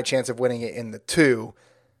really high chance of winning it in the 2,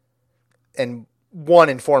 and 1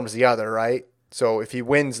 informs the other, right? So if he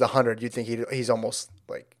wins the 100, you'd think he's almost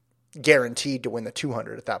like guaranteed to win the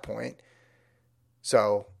 200 at that point.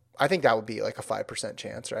 So I think that would be like a 5%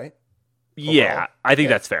 chance, right? Yeah, Overall. I think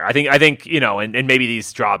that's fair. I think and maybe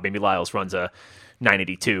these drop. Maybe Lyles runs a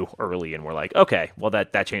 982 early, and we're like, okay, well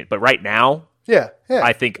that changed. But right now, Yeah.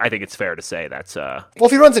 I think it's fair to say that's Well,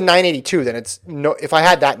 if he runs a 982, then it's no. If I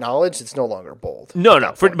had that knowledge, it's no longer bold. no.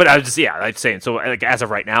 But I was just I'm saying. So like as of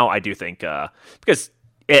right now, I do think because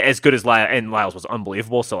as good as Lyles was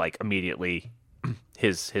unbelievable. So like immediately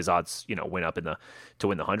his odds went up to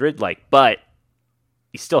win the 100. Like, but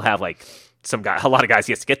you still have like a lot of guys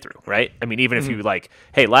he has to get through, right? I mean, even if you like,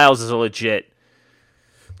 hey, Lyles is a legit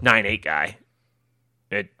 9.8 guy.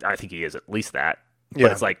 I think he is at least that. But Yeah.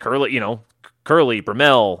 it's like Curley,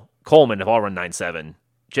 Brumell, Coleman have all run 9.7.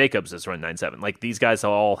 Jacobs has run 9.7. Like these guys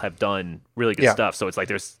all have done really good Yeah. stuff. So it's like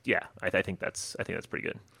I think that's pretty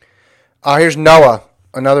good. Here's Noah,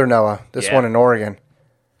 another Noah. This Yeah. one in Oregon.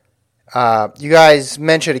 You guys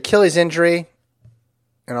mentioned Achilles injury,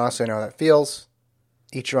 and honestly, I know how that feels.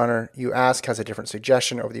 Each runner you ask has a different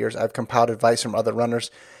suggestion. Over the years, I've compiled advice from other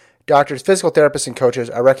runners, doctors, physical therapists, and coaches.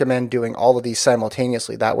 I recommend doing all of these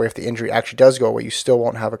simultaneously. That way, if the injury actually does go away, you still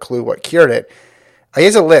won't have a clue what cured it.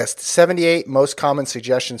 Here's a list. 78 most common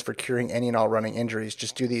suggestions for curing any and all running injuries.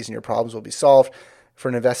 Just do these and your problems will be solved. For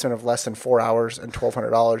an investment of less than 4 hours and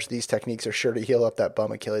 $1,200, these techniques are sure to heal up that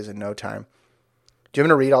bum Achilles in no time. Do you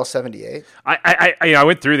want me to read all 78? I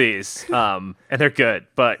went through these, and they're good,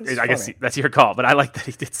 but I guess funny. that's your call. But I like that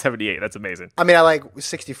he did 78. That's amazing. I mean, I like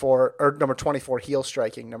 64, or number 24, heel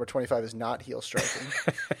striking. Number 25 is not heel striking.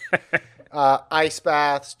 Ice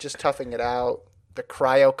baths, just toughing it out. The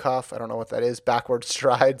cryo cuff, I don't know what that is. Backward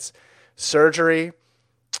strides. Surgery.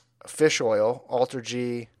 Fish oil. Alter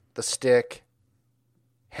G. The stick.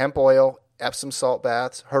 Hemp oil. Epsom salt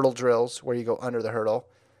baths. Hurdle drills, where you go under the hurdle.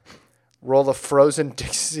 Roll a frozen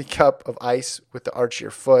Dixie cup of ice with the arch of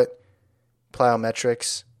your foot.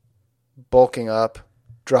 Plyometrics. Bulking up.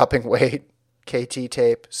 Dropping weight. KT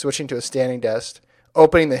tape. Switching to a standing desk.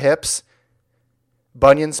 Opening the hips.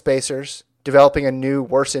 Bunion spacers. Developing a new,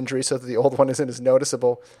 worse injury so that the old one isn't as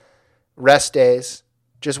noticeable. Rest days.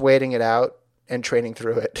 Just waiting it out and training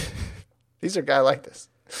through it. These are guys like this.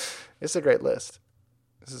 It's a great list.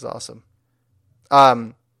 This is awesome.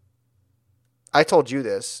 I told you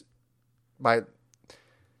this.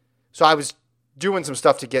 So I was doing some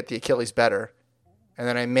stuff to get the Achilles better, and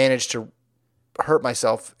then I managed to hurt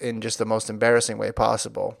myself in just the most embarrassing way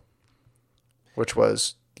possible, which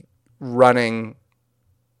was running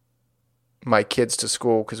my kids to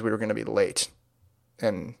school because we were going to be late.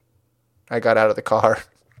 And I got out of the car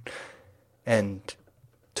and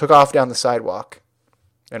took off down the sidewalk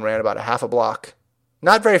and ran about a half a block.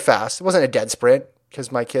 Not very fast. It wasn't a dead sprint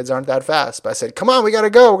because my kids aren't that fast. But I said, come on, we got to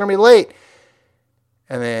go. We're going to be late.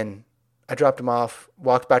 And then I dropped him off,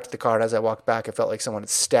 walked back to the car, and as I walked back, I felt like someone had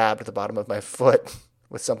stabbed at the bottom of my foot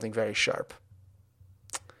with something very sharp.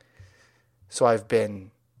 So I've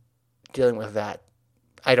been dealing with that.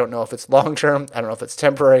 I don't know if it's long-term. I don't know if it's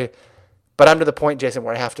temporary. But I'm to the point, Jason,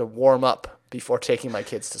 where I have to warm up before taking my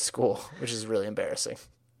kids to school, which is really embarrassing.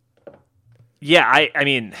 Yeah, I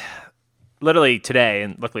mean, literally today,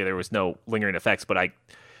 and luckily there was no lingering effects, but I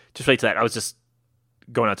just relate to that. I was just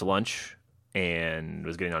going out to lunch and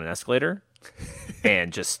was getting on an escalator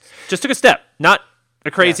and just took a step. Not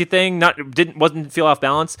a crazy thing, wasn't feel off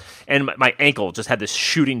balance, and my ankle just had this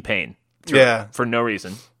shooting pain for no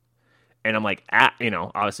reason. And I'm like,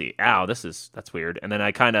 obviously, that's weird. And then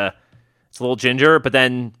it's a little ginger, but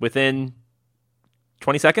then within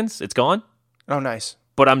 20 seconds, it's gone. Oh, nice.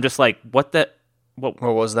 But I'm just like, what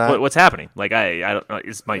was that? What's happening? Like, I don't know.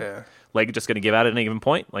 Is my leg just going to give out at any given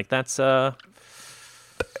point? Like, that's, well,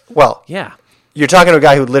 yeah. You're talking to a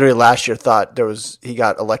guy who literally last year thought he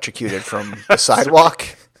got electrocuted from the sidewalk.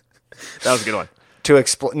 That was a good one.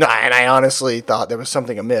 No, and I honestly thought there was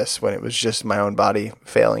something amiss when it was just my own body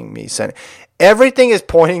failing me. Everything is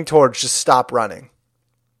pointing towards just stop running.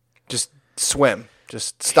 Just swim.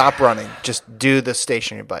 Just stop running. Just do the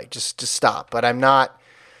stationary bike. Just stop. But I'm not.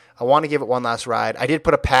 I want to give it one last ride. I did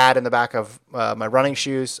put a pad in the back of my running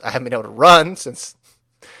shoes. I haven't been able to run since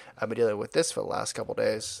I've been dealing with this for the last couple of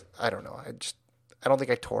days. I don't know. I don't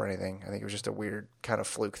think I tore anything. I think it was just a weird kind of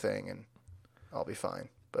fluke thing, and I'll be fine.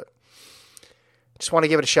 But I just want to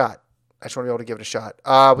give it a shot. I just want to be able to give it a shot.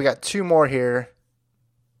 We got two more here.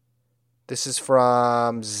 This is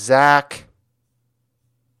from Zach.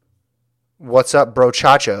 What's up,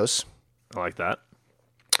 brochachos? I like that.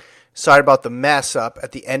 Sorry about the mess up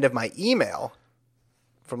at the end of my email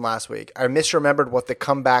from last week. I misremembered what the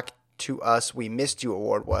Comeback to Us We Missed You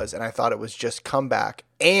award was, and I thought it was just Comeback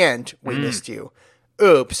and We Missed You.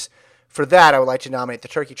 Oops. For that, I would like to nominate the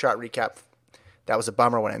Turkey Trot recap. That was a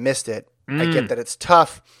bummer when I missed it. I get that it's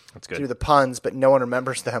tough to do the puns, but no one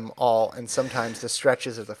remembers them all, and sometimes the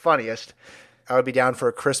stretches are the funniest. I would be down for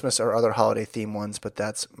a Christmas or other holiday theme ones, but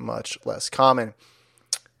that's much less common.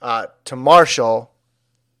 To Marshall,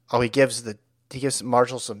 he gives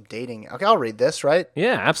Marshall some dating. Okay, I'll read this, right?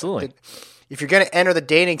 Yeah, absolutely. If you're going to enter the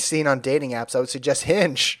dating scene on dating apps, I would suggest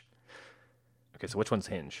Hinge. Okay, so which one's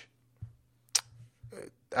Hinge?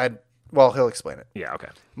 Well, he'll explain it. Yeah, okay.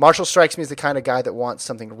 Marshall strikes me as the kind of guy that wants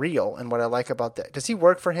something real, and what I like about that. Does he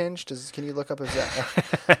work for Hinge? Can you look up his?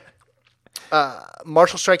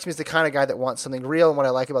 Marshall strikes me as the kind of guy that wants something real, and what I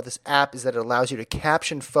like about this app is that it allows you to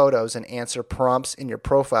caption photos and answer prompts in your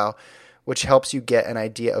profile, which helps you get an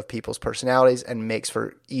idea of people's personalities and makes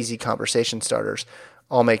for easy conversation starters.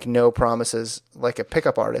 I'll make no promises like a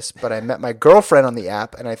pickup artist, but I met my girlfriend on the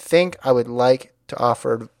app, and I think I would like to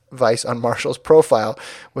offer advice on Marshall's profile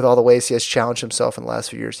with all the ways he has challenged himself in the last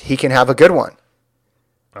few years. He can have a good one.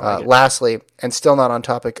 Lastly, and still not on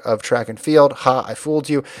topic of track and field, I fooled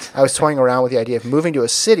you. I was toying around with the idea of moving to a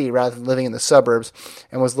city rather than living in the suburbs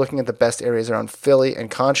and was looking at the best areas around Philly,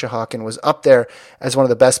 and Conshohocken was up there as one of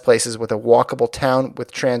the best places with a walkable town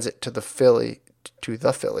with transit to Philly.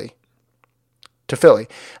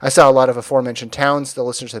 I saw a lot of aforementioned towns the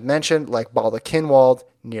listeners have mentioned, like Balda Kinwald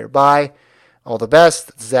nearby. All the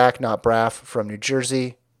best, Zach, not Braff, from New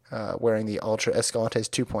Jersey, wearing the Ultra Escalantes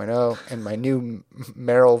 2.0 and my new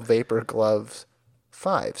Merrill Vapor Gloves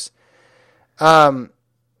 5s. And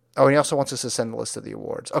he also wants us to send the list of the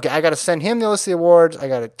awards. Okay, I got to send him the list of the awards. I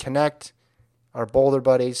got to connect our Boulder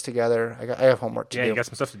buddies together. I have homework to do. Yeah, you got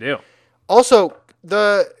some stuff to do. Also,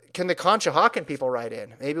 can the Conshohocken people write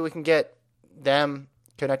in? Maybe we can get them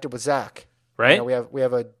connected with Zach. Right. We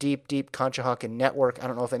have a deep Conshohocken network. I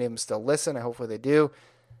don't know if any of them still listen. Hopefully they do.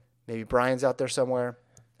 Maybe Brian's out there somewhere.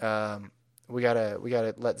 We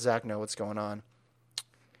gotta let Zach know what's going on.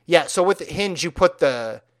 Yeah. So with Hinge, you put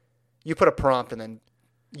a prompt and then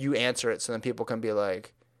you answer it, so then people can be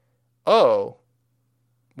like, "Oh,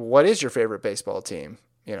 what is your favorite baseball team?"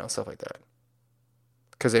 Stuff like that.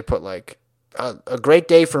 Because they put like a great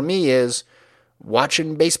day for me is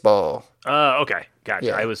watching baseball. Okay. Gotcha.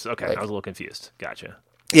 Yeah, I was a little confused. Gotcha.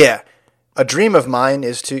 Yeah. A dream of mine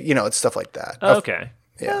is to, it's stuff like that. Okay.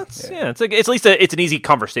 Yeah. It's at least it's an easy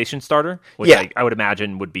conversation starter, which I would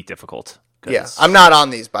imagine would be difficult. Yeah. I'm not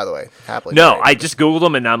on these, by the way. Happily. No, I just Googled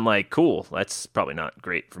them and I'm like, cool. That's probably not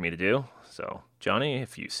great for me to do. So, Johnny,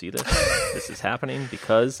 if you see this, this is happening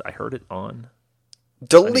because I heard it on.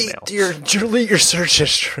 Delete your search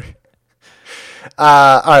history.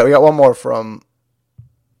 All right, we got one more from.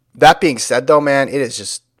 That being said, though, man, it's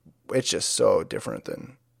just so different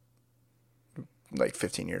than like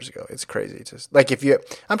 15 years ago. It's crazy. It's just like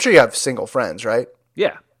I'm sure you have single friends, right?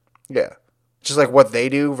 Yeah. Yeah. Just like what they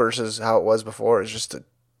do versus how it was before is just a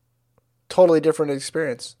totally different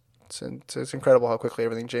experience. It's incredible how quickly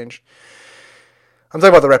everything changed. I'm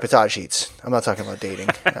talking about the reportage sheets. I'm not talking about dating.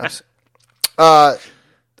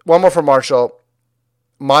 One more from Marshall.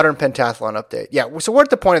 Modern pentathlon update. Yeah, so we're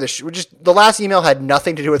at the point of this. The last email had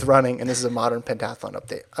nothing to do with running, and this is a modern pentathlon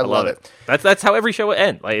update. I love it. That's how every show would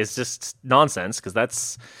end. Like, it's just nonsense because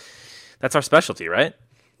that's our specialty, right?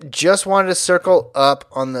 Just wanted to circle up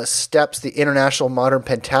on the steps the International Modern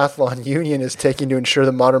Pentathlon Union is taking to ensure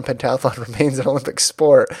the modern pentathlon remains an Olympic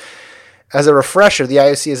sport. As a refresher, the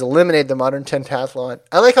IOC has eliminated the modern pentathlon.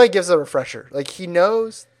 I like how he gives a refresher. Like, he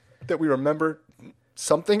knows that we remember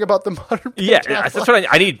something about the modern pentathlon. Yeah, that's what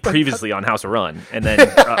I need previously on House of Run, and then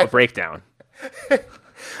a breakdown.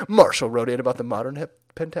 Marshall wrote in about the modern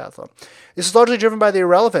pentathlon. This is largely driven by the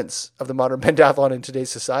irrelevance of the modern pentathlon in today's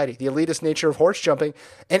society, the elitist nature of horse jumping,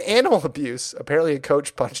 and animal abuse. Apparently, a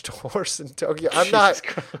coach punched a horse in Tokyo.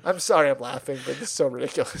 I'm sorry I'm laughing, but this is so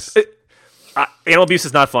ridiculous. Animal abuse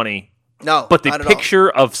is not funny. No, but the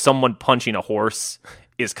picture of someone punching a horse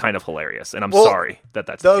is kind of hilarious, and I'm sorry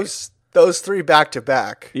that's those three back to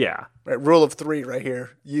back. Yeah, right, rule of three right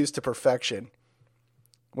here, used to perfection.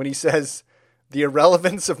 When he says the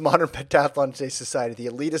irrelevance of modern pentathlon in today's society, the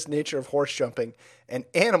elitist nature of horse jumping, and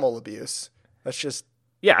animal abuse. That's just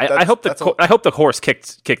I hope the horse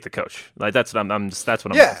kicked the coach. Like that's what I'm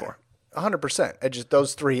looking for. 100%. Just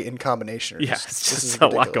those three in combination. It's just a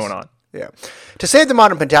lot going on. Yeah. To save the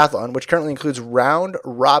modern pentathlon, which currently includes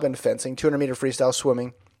round-robin fencing, 200-meter freestyle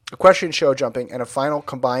swimming, equestrian show jumping, and a final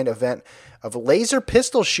combined event of laser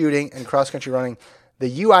pistol shooting and cross-country running,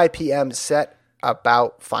 the UIPM set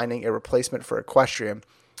about finding a replacement for equestrian.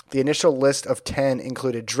 The initial list of 10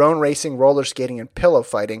 included drone racing, roller skating, and pillow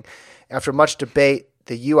fighting. After much debate,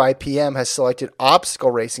 the UIPM has selected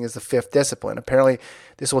obstacle racing as the fifth discipline. Apparently,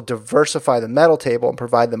 this will diversify the medal table and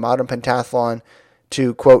provide the modern pentathlon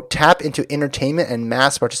to, quote, tap into entertainment and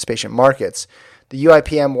mass participation markets. The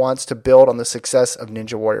UIPM wants to build on the success of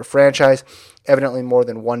Ninja Warrior franchise. Evidently, more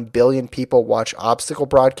than 1 billion people watch obstacle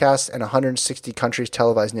broadcasts, and 160 countries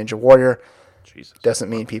televise Ninja Warrior. Jesus. Doesn't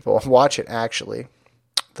mean people watch it, actually,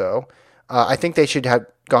 though. I think they should have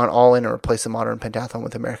gone all in and replaced the modern pentathlon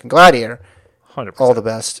with American Gladiator. 100%. All the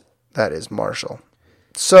best. That is Marshall.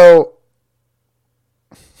 So,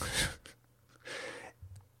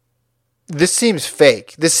 this seems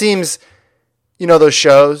fake. This seems, those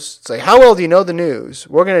shows. It's like, how well do you know the news?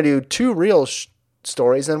 We're going to do 2 real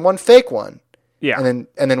stories and 1 fake one. Yeah. And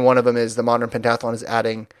then one of them is the modern pentathlon is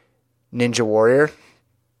adding Ninja Warrior.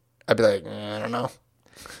 I'd be like, I don't know.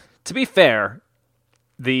 To be fair,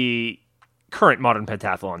 the current modern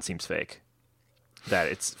pentathlon seems fake. That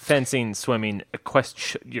it's fencing, swimming, horse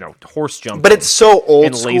jumping. But it's so old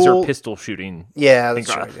and school. Laser pistol shooting. Yeah, that's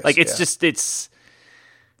true. Like, it's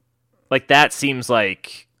like, that seems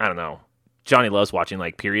like, I don't know, Johnny loves watching,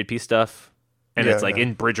 like, period piece stuff. And it's, like,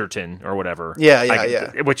 in Bridgerton or whatever.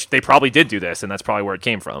 Yeah. Which they probably did do this, and that's probably where it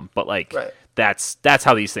came from. But, like, right. That's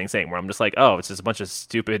how these things aim, where I'm just like, oh, it's just a bunch of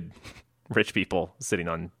stupid rich people sitting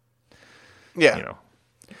on,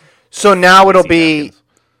 So now it'll be napkins.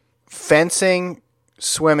 Fencing,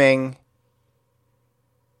 swimming,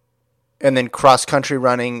 and then cross-country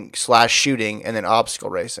running / shooting, and then obstacle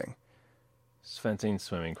racing. Fencing,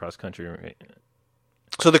 swimming, cross-country.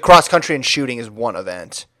 So the cross-country and shooting is one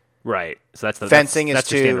event. Right. So that's the fencing that's is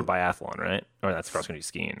 2. Your standard biathlon, right? Or that's cross-country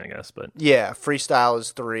skiing, I guess. But yeah, freestyle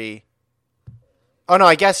is 3. Oh no,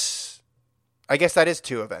 I guess that is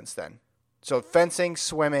 2 events then. So fencing,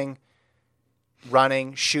 swimming,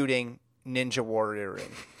 running, shooting, Ninja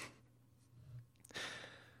Warrioring.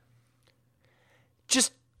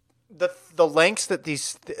 Just the lengths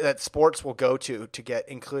that sports will go to get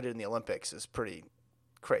included in the Olympics is pretty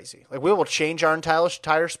crazy. Like, we will change our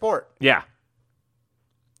entire sport. Yeah.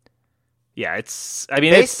 Yeah,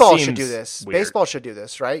 baseball should do this. Weird. Baseball should do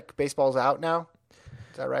this, right? Baseball's out now.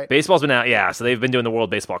 Is that right? Baseball's been out, yeah. So they've been doing the World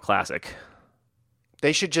Baseball Classic.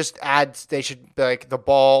 They should just they should, like, the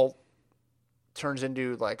ball turns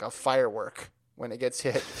into, like, a firework when it gets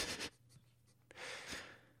hit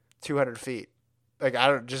 200 feet.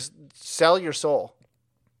 Like, just sell your soul.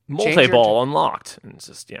 Multi-ball unlocked. And it's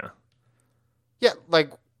just, Yeah,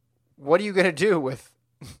 like, what are you going to do with,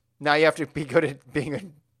 now you have to be good at being a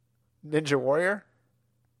Ninja Warrior?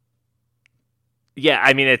 Yeah,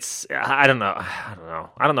 I mean, I don't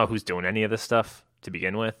know who's doing any of this stuff to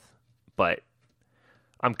begin with, but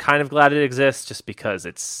I'm kind of glad it exists just because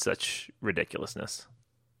it's such ridiculousness.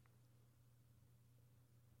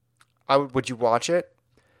 Would you watch it?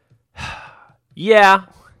 Yeah.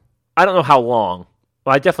 I don't know how long.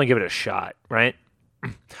 Well, I'd definitely give it a shot, right?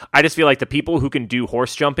 I just feel like the people who can do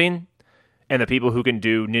horse jumping and the people who can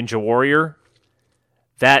do Ninja Warrior,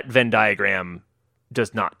 that Venn diagram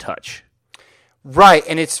does not touch. Right,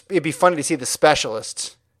 and it'd be funny to see the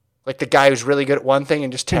specialists, like the guy who's really good at one thing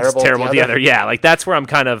and just terrible, It's terrible at at the other. Yeah, like that's where I'm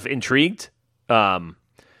kind of intrigued.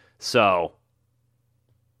 So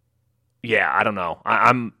yeah, I don't know.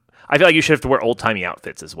 I feel like you should have to wear old timey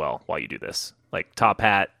outfits as well while you do this, like top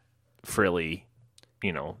hat, frilly,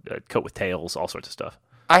 coat with tails, all sorts of stuff.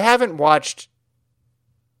 I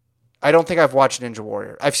don't think I've watched Ninja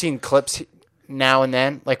Warrior. I've seen clips now and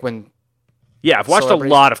then, like when. Yeah, I've watched a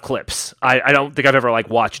lot of clips. I don't think I've ever like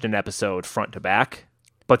watched an episode front to back,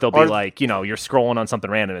 but they'll be like, you're scrolling on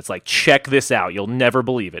something random. It's like, check this out. You'll never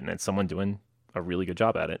believe it. And it's someone doing a really good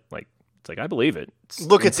job at it. Like, it's like, I believe it.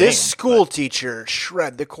 Look at this school teacher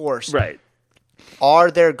shred the course. Right.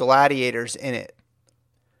 Are there gladiators in it?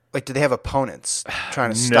 Like, do they have opponents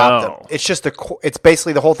trying to stop them? It's just it's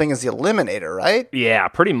basically the whole thing is the Eliminator, right? Yeah,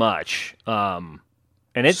 pretty much. And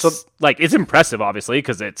it's it's impressive, obviously,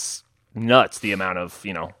 because it's nuts the amount of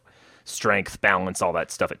strength, balance, all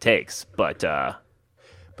that stuff it takes. But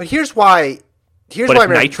here's why. But if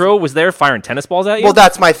Nitro was there firing tennis balls at you, well,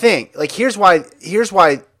 that's my thing. Like, here's why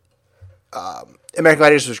American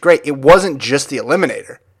Gladiators was great. It wasn't just the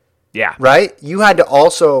Eliminator. Yeah. Right? You had to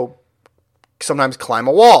also sometimes climb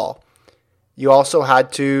a wall. You also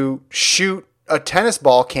had to shoot a tennis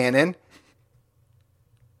ball cannon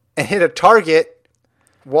and hit a target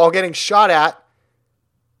while getting shot at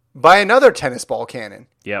by another tennis ball cannon.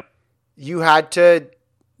 Yep. You had to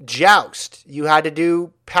joust. You had to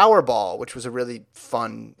do Powerball, which was a really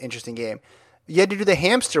fun, interesting game. You had to do the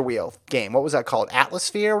hamster wheel game. What was that called?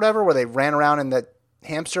 Atlasphere or whatever, where they ran around in the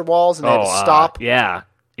hamster walls and they had to stop. Yeah,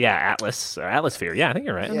 Atlas or Atlasphere. Yeah, I think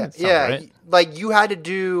you're right. Yeah. Right. Like, you had to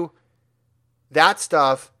do that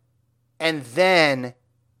stuff, and then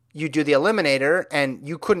you do the Eliminator, and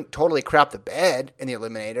you couldn't totally crap the bed in the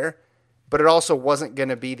Eliminator, but it also wasn't going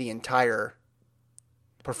to be the entire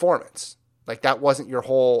performance. Like, that wasn't your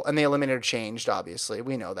whole... And the Eliminator changed, obviously.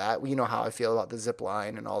 We know that. We know how I feel about the zip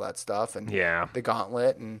line and all that stuff, and the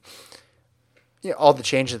gauntlet, and all the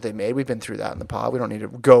changes that they made. We've been through that in the pod. We don't need to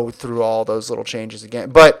go through all those little changes again.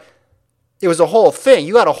 But it was a whole thing.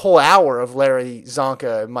 You had a whole hour of Larry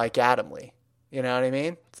Zonka and Mike Adamle. You know what I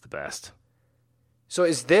mean? It's the best. So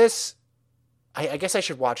is this... I guess I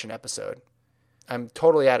should watch an episode. I'm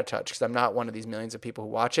totally out of touch because I'm not one of these millions of people who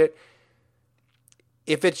watch it.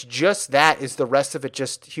 If it's just that, is the rest of it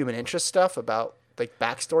just human interest stuff about like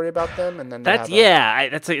backstory about them? And then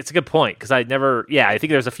it's a good point because I think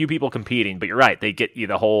there's a few people competing, but you're right. They get you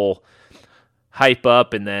the whole hype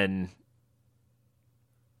up, and then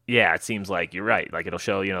it seems like you're right. Like, it'll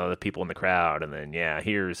show the people in the crowd, and then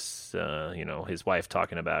here's his wife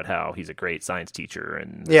talking about how he's a great science teacher,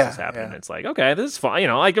 and this is happening. And it's like, okay, this is fine.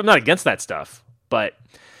 Like, I'm not against that stuff, but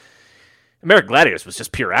American Gladiators was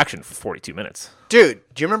just pure action for 42 minutes. Dude,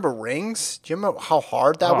 do you remember Rings? Do you remember how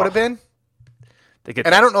hard that would have been?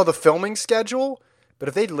 And I don't know the filming schedule, but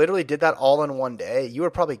if they literally did that all in one day, you were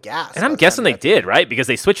probably gassed. And I'm guessing they did, right? Because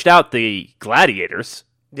they switched out the gladiators,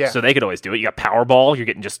 so they could always do it. You got Powerball, you're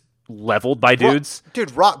getting just leveled by dudes.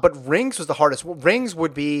 But Rings was the hardest. Rings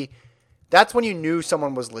would be... That's when you knew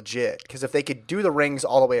someone was legit, because if they could do the rings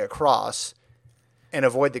all the way across and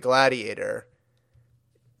avoid the gladiator,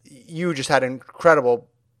 you just had incredible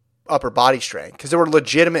upper body strength, because there were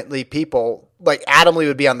legitimately people like Adamle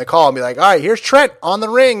would be on the call and be like, all right, here's Trent on the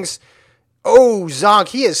rings. Oh, Zonk,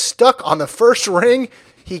 he is stuck on the first ring.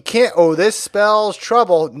 He can't. Oh, this spells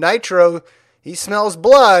trouble. Nitro, he smells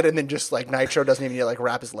blood. And then just like Nitro doesn't even need to like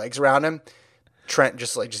wrap his legs around him. Trent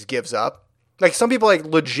just gives up. Like, some people like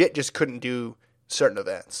legit just couldn't do certain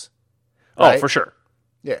events. Right? Oh, for sure.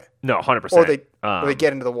 Yeah. No, 100%. Or they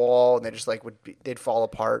get into the wall and they just like they'd fall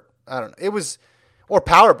apart. I don't know. It was, or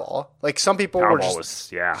Powerball. Like, some people were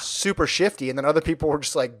just super shifty, and then other people were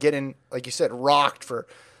just like getting, like you said, rocked for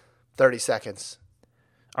 30 seconds.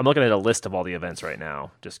 I'm looking at a list of all the events right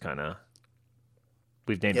now. Just kind of,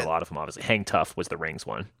 we've named a lot of them, obviously. Hang Tough was the rings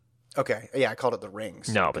one. Okay. Yeah, I called it the rings.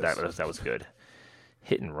 No, but that was good.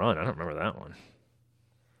 Hit and Run. I don't remember that one.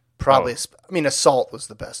 Probably. Assault was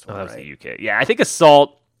the best one, that was right? the UK. Yeah, I think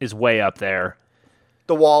Assault is way up there.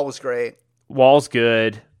 The Wall was great. Wall's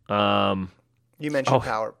good. You mentioned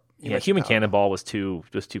Power. Human Cannonball was too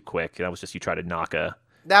quick. That was just you try to knock a...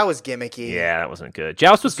 That was gimmicky. Yeah, that wasn't good.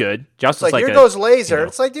 Joust was good. Joust was like here goes Laser.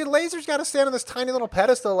 It's like, dude, Laser's got to stand on this tiny little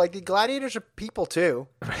pedestal. Like, the gladiators are people too.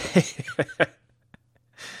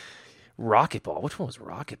 Racquetball. Which one was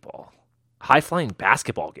Racquetball? High flying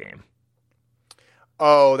basketball game.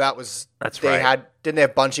 Oh, that's right. Didn't they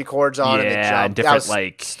have bungee cords on and they jumped? Different,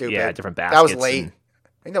 that was stupid. Yeah, different baskets. That was late.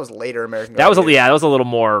 I think that was later American That Gladiators. was a little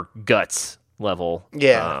more guts level.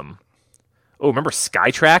 Yeah. Remember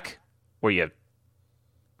Skytrack, where you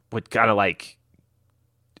would kind of like,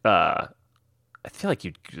 I feel like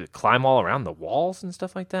you'd climb all around the walls and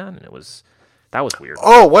stuff like that, and that was weird.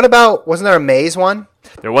 Oh, what about, wasn't there a maze one?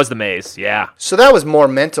 There was the maze, yeah. So that was more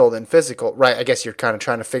mental than physical, right? I guess you're kind of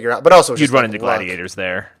trying to figure out, but also it was You'd just run like into luck. gladiators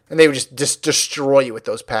there, And they would just destroy you with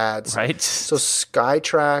those pads. right? So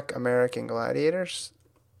Skytrack American Gladiators.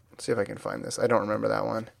 Let's see if I can find this. I don't remember that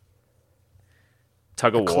one.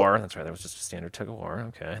 Tug of War. That's right. That was just a standard Tug of War.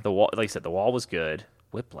 Okay. The wall, like you said, the wall was good.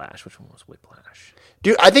 Whiplash. Which one was Whiplash?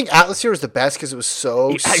 Dude, I think Atlas here was the best because it was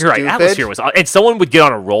so stupid. You're right. Atlas here was, and someone would get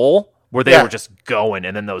on a roll where they Yeah. were just going,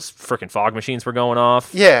 and then those freaking fog machines were going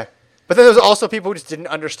off. Yeah. But then there was also people who just didn't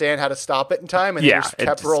understand how to stop it in time, and Yeah, they just it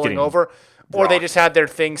kept just rolling getting over. Or they rocked. just had their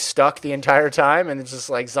thing stuck the entire time, and it's just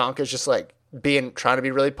like Zonka's just like trying to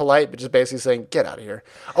be really polite, but just basically saying, get out of here.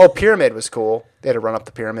 Oh, Pyramid was cool. They had to run up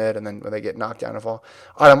the pyramid, and then when they get knocked down and fall.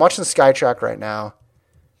 All right, I'm watching Skytrack right now.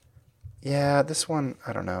 Yeah, this one,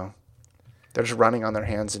 I don't know. They're just running on their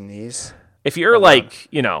hands and knees. If you're like,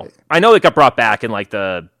 you know, I know it got brought back in like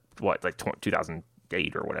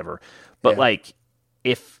 2008 or whatever, but Yeah. like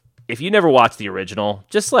if you never watched the original,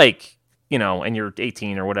 just like, you know, and you're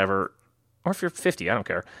 18 or whatever, or if you're 50, I don't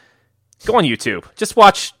care. Go on YouTube. Just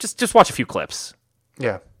watch a few clips.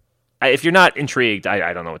 Yeah. If you're not intrigued,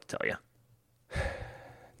 I don't know what to tell you.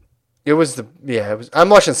 It was I'm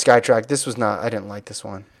watching Skytrack. This was not, I didn't like this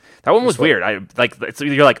one. That one was weird.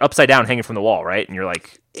 You're like upside down hanging from the wall, right? And you're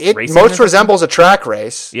like It racing most or something? resembles a track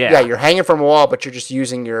race. Yeah. Yeah, you're hanging from a wall, but you're just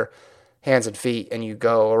using your hands and feet, and you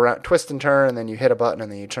go around, twist and turn, and then you hit a button,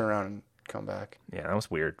 and then you turn around and come back. Yeah, that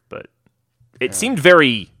was weird, but it seemed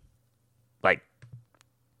very like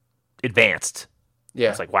advanced.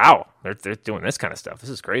 Yeah. It's like, wow, they're doing this kind of stuff. This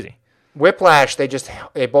is crazy. Whiplash, they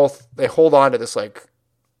hold on to this like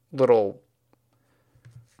little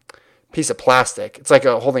piece of plastic. It's like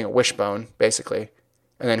holding a wishbone, basically.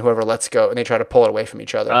 And then whoever lets go, and they try to pull it away from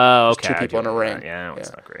each other. Oh, There's okay. two I people in do a remember ring. that. Yeah,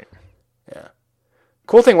 it's not great.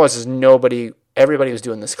 Cool thing was everybody was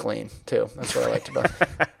doing this clean too. That's what I liked about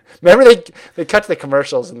it. Remember they cut to the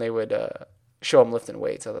commercials and they would show them lifting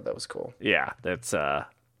weights. I thought that was cool. Yeah, that's. I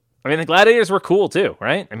mean, the gladiators were cool too,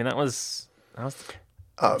 right? I mean, that was.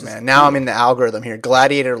 Oh man, now I'm in the algorithm here.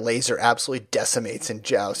 Gladiator Laser absolutely decimates in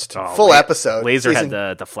Joust. Oh, Full episode. Laser season,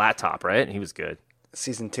 had the flat top, right? He was good.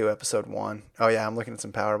 season 2, episode 1. Oh yeah, I'm looking at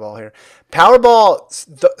some Powerball here.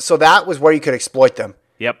 Powerball. So that was where you could exploit them.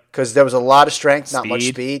 Yep. Because there was a lot of strength, not much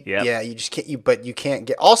Speed, speed. yep. Yeah, you just can't. But you can't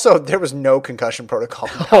get. Also, there was no concussion protocol.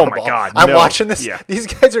 in Oh my Powerball. God, I'm no. watching this. Yeah. These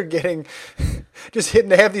guys are getting just hitting.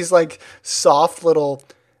 They have these like soft little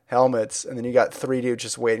helmets, and then you got 3 dudes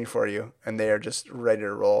just waiting for you, and they are just ready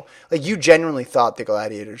to roll. Like you genuinely thought the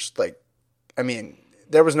gladiators. Like, I mean,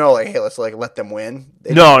 there was no like, hey, let's like let them win.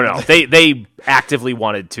 No. They actively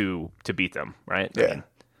wanted to beat them, right? I Yeah. mean,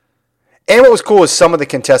 And what was cool is some of the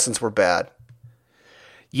contestants were bad.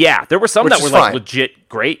 yeah, there were some Which that is were like fine. legit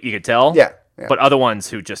great, you could tell. Yeah. But other ones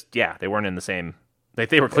who just, they weren't in the same. Like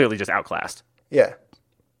they were clearly just outclassed. Yeah.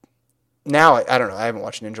 Now, I don't know. I haven't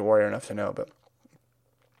watched Ninja Warrior enough to know, but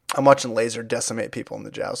I'm watching Laser decimate people in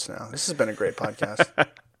the joust now. This has been a great podcast.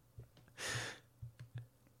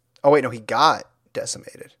 Oh, wait, no, he got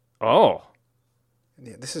decimated. Oh,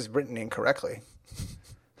 Yeah, this is written incorrectly.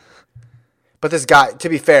 But this guy, to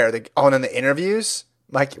be fair, and then the interviews,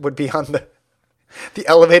 Mike would be on the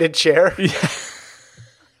elevated chair.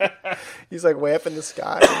 He's like way up in the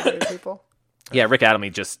sky. interviewing people. yeah, Rick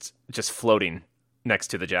Adamy just floating next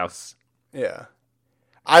to the jousts. Yeah.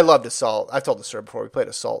 I loved Assault. I've told this story before. We played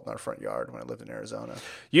Assault in our front yard when I lived in Arizona.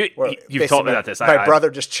 You've Basically, told me about this. My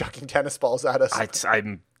brother just chucking tennis balls at us.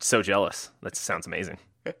 I'm so jealous. That sounds amazing.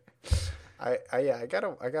 I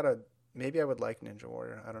gotta. Maybe I would like Ninja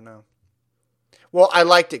Warrior. I don't know. Well, I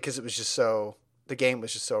liked it because it was just so. The game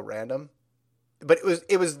was just so random, but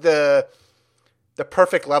it was the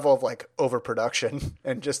perfect level of like overproduction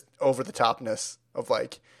and just over the topness of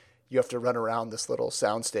like you have to run around this little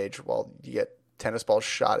soundstage while you get tennis balls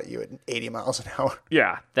shot at you at 80 miles an hour.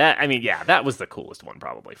 Yeah, that was the coolest one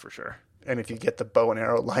probably for sure. And if you get the bow and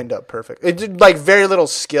arrow lined up perfect, it did like very little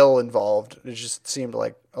skill involved. It just seemed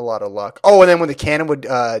like a lot of luck. Oh, and then when the cannon would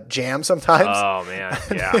jam sometimes, Oh man,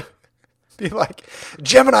 yeah. be like,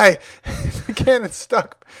 Gemini, the cannon's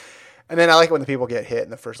stuck. And then I like it when the people get hit in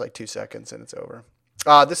the first like 2 seconds and it's over.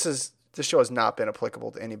 This show has not been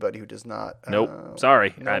applicable to anybody who does not. Nope.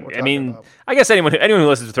 Sorry. know what we're I talking mean, about. I guess anyone who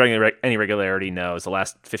listens with any regularity knows the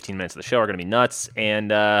last 15 minutes of the show are going to be nuts.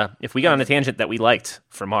 And if we got on a tangent that we liked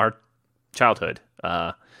from our childhood,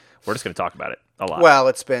 we're just going to talk about it a lot. Well,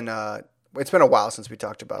 it's been a while since we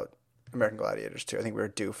talked about American Gladiators too. I think we were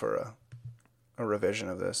due for a a revision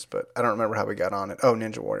of this, but I don't remember how we got on it. Oh,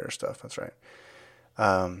 Ninja Warrior stuff. That's right.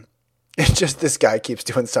 It's just this guy keeps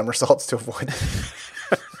doing somersaults to avoid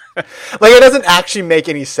it. Like, it doesn't actually make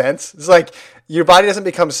any sense. It's like your body doesn't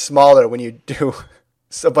become smaller when you do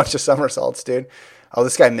a bunch of somersaults, dude. Oh,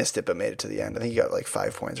 this guy missed it but made it to the end. I think he got like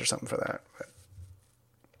 5 points or something for that. But...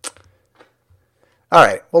 All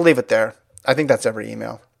right, we'll leave it there. I think that's every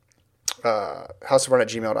email.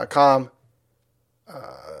 houseofrun@gmail.com.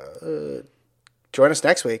 Join us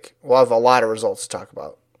next week. We'll have a lot of results to talk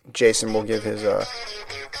about. Jason will give his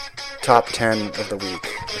top 10 of the week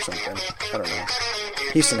or something. I don't know.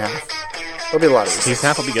 Houston half. There'll be a lot of results. Houston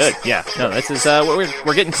half will be good. Yeah. No, this is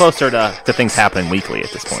we're getting closer to things happening weekly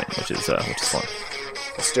at this point, which is fun.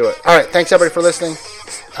 Let's do it. All right. Thanks everybody for listening.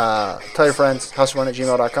 Tell your friends.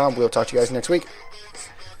 houseofrun@gmail.com. We'll talk to you guys next week.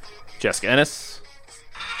 Jessica Ennis.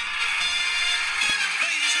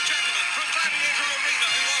 Ladies and gentlemen, from Gladiator Arena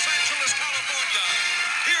in Los Angeles, California,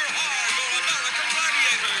 here are your American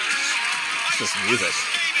Gladiators. This music.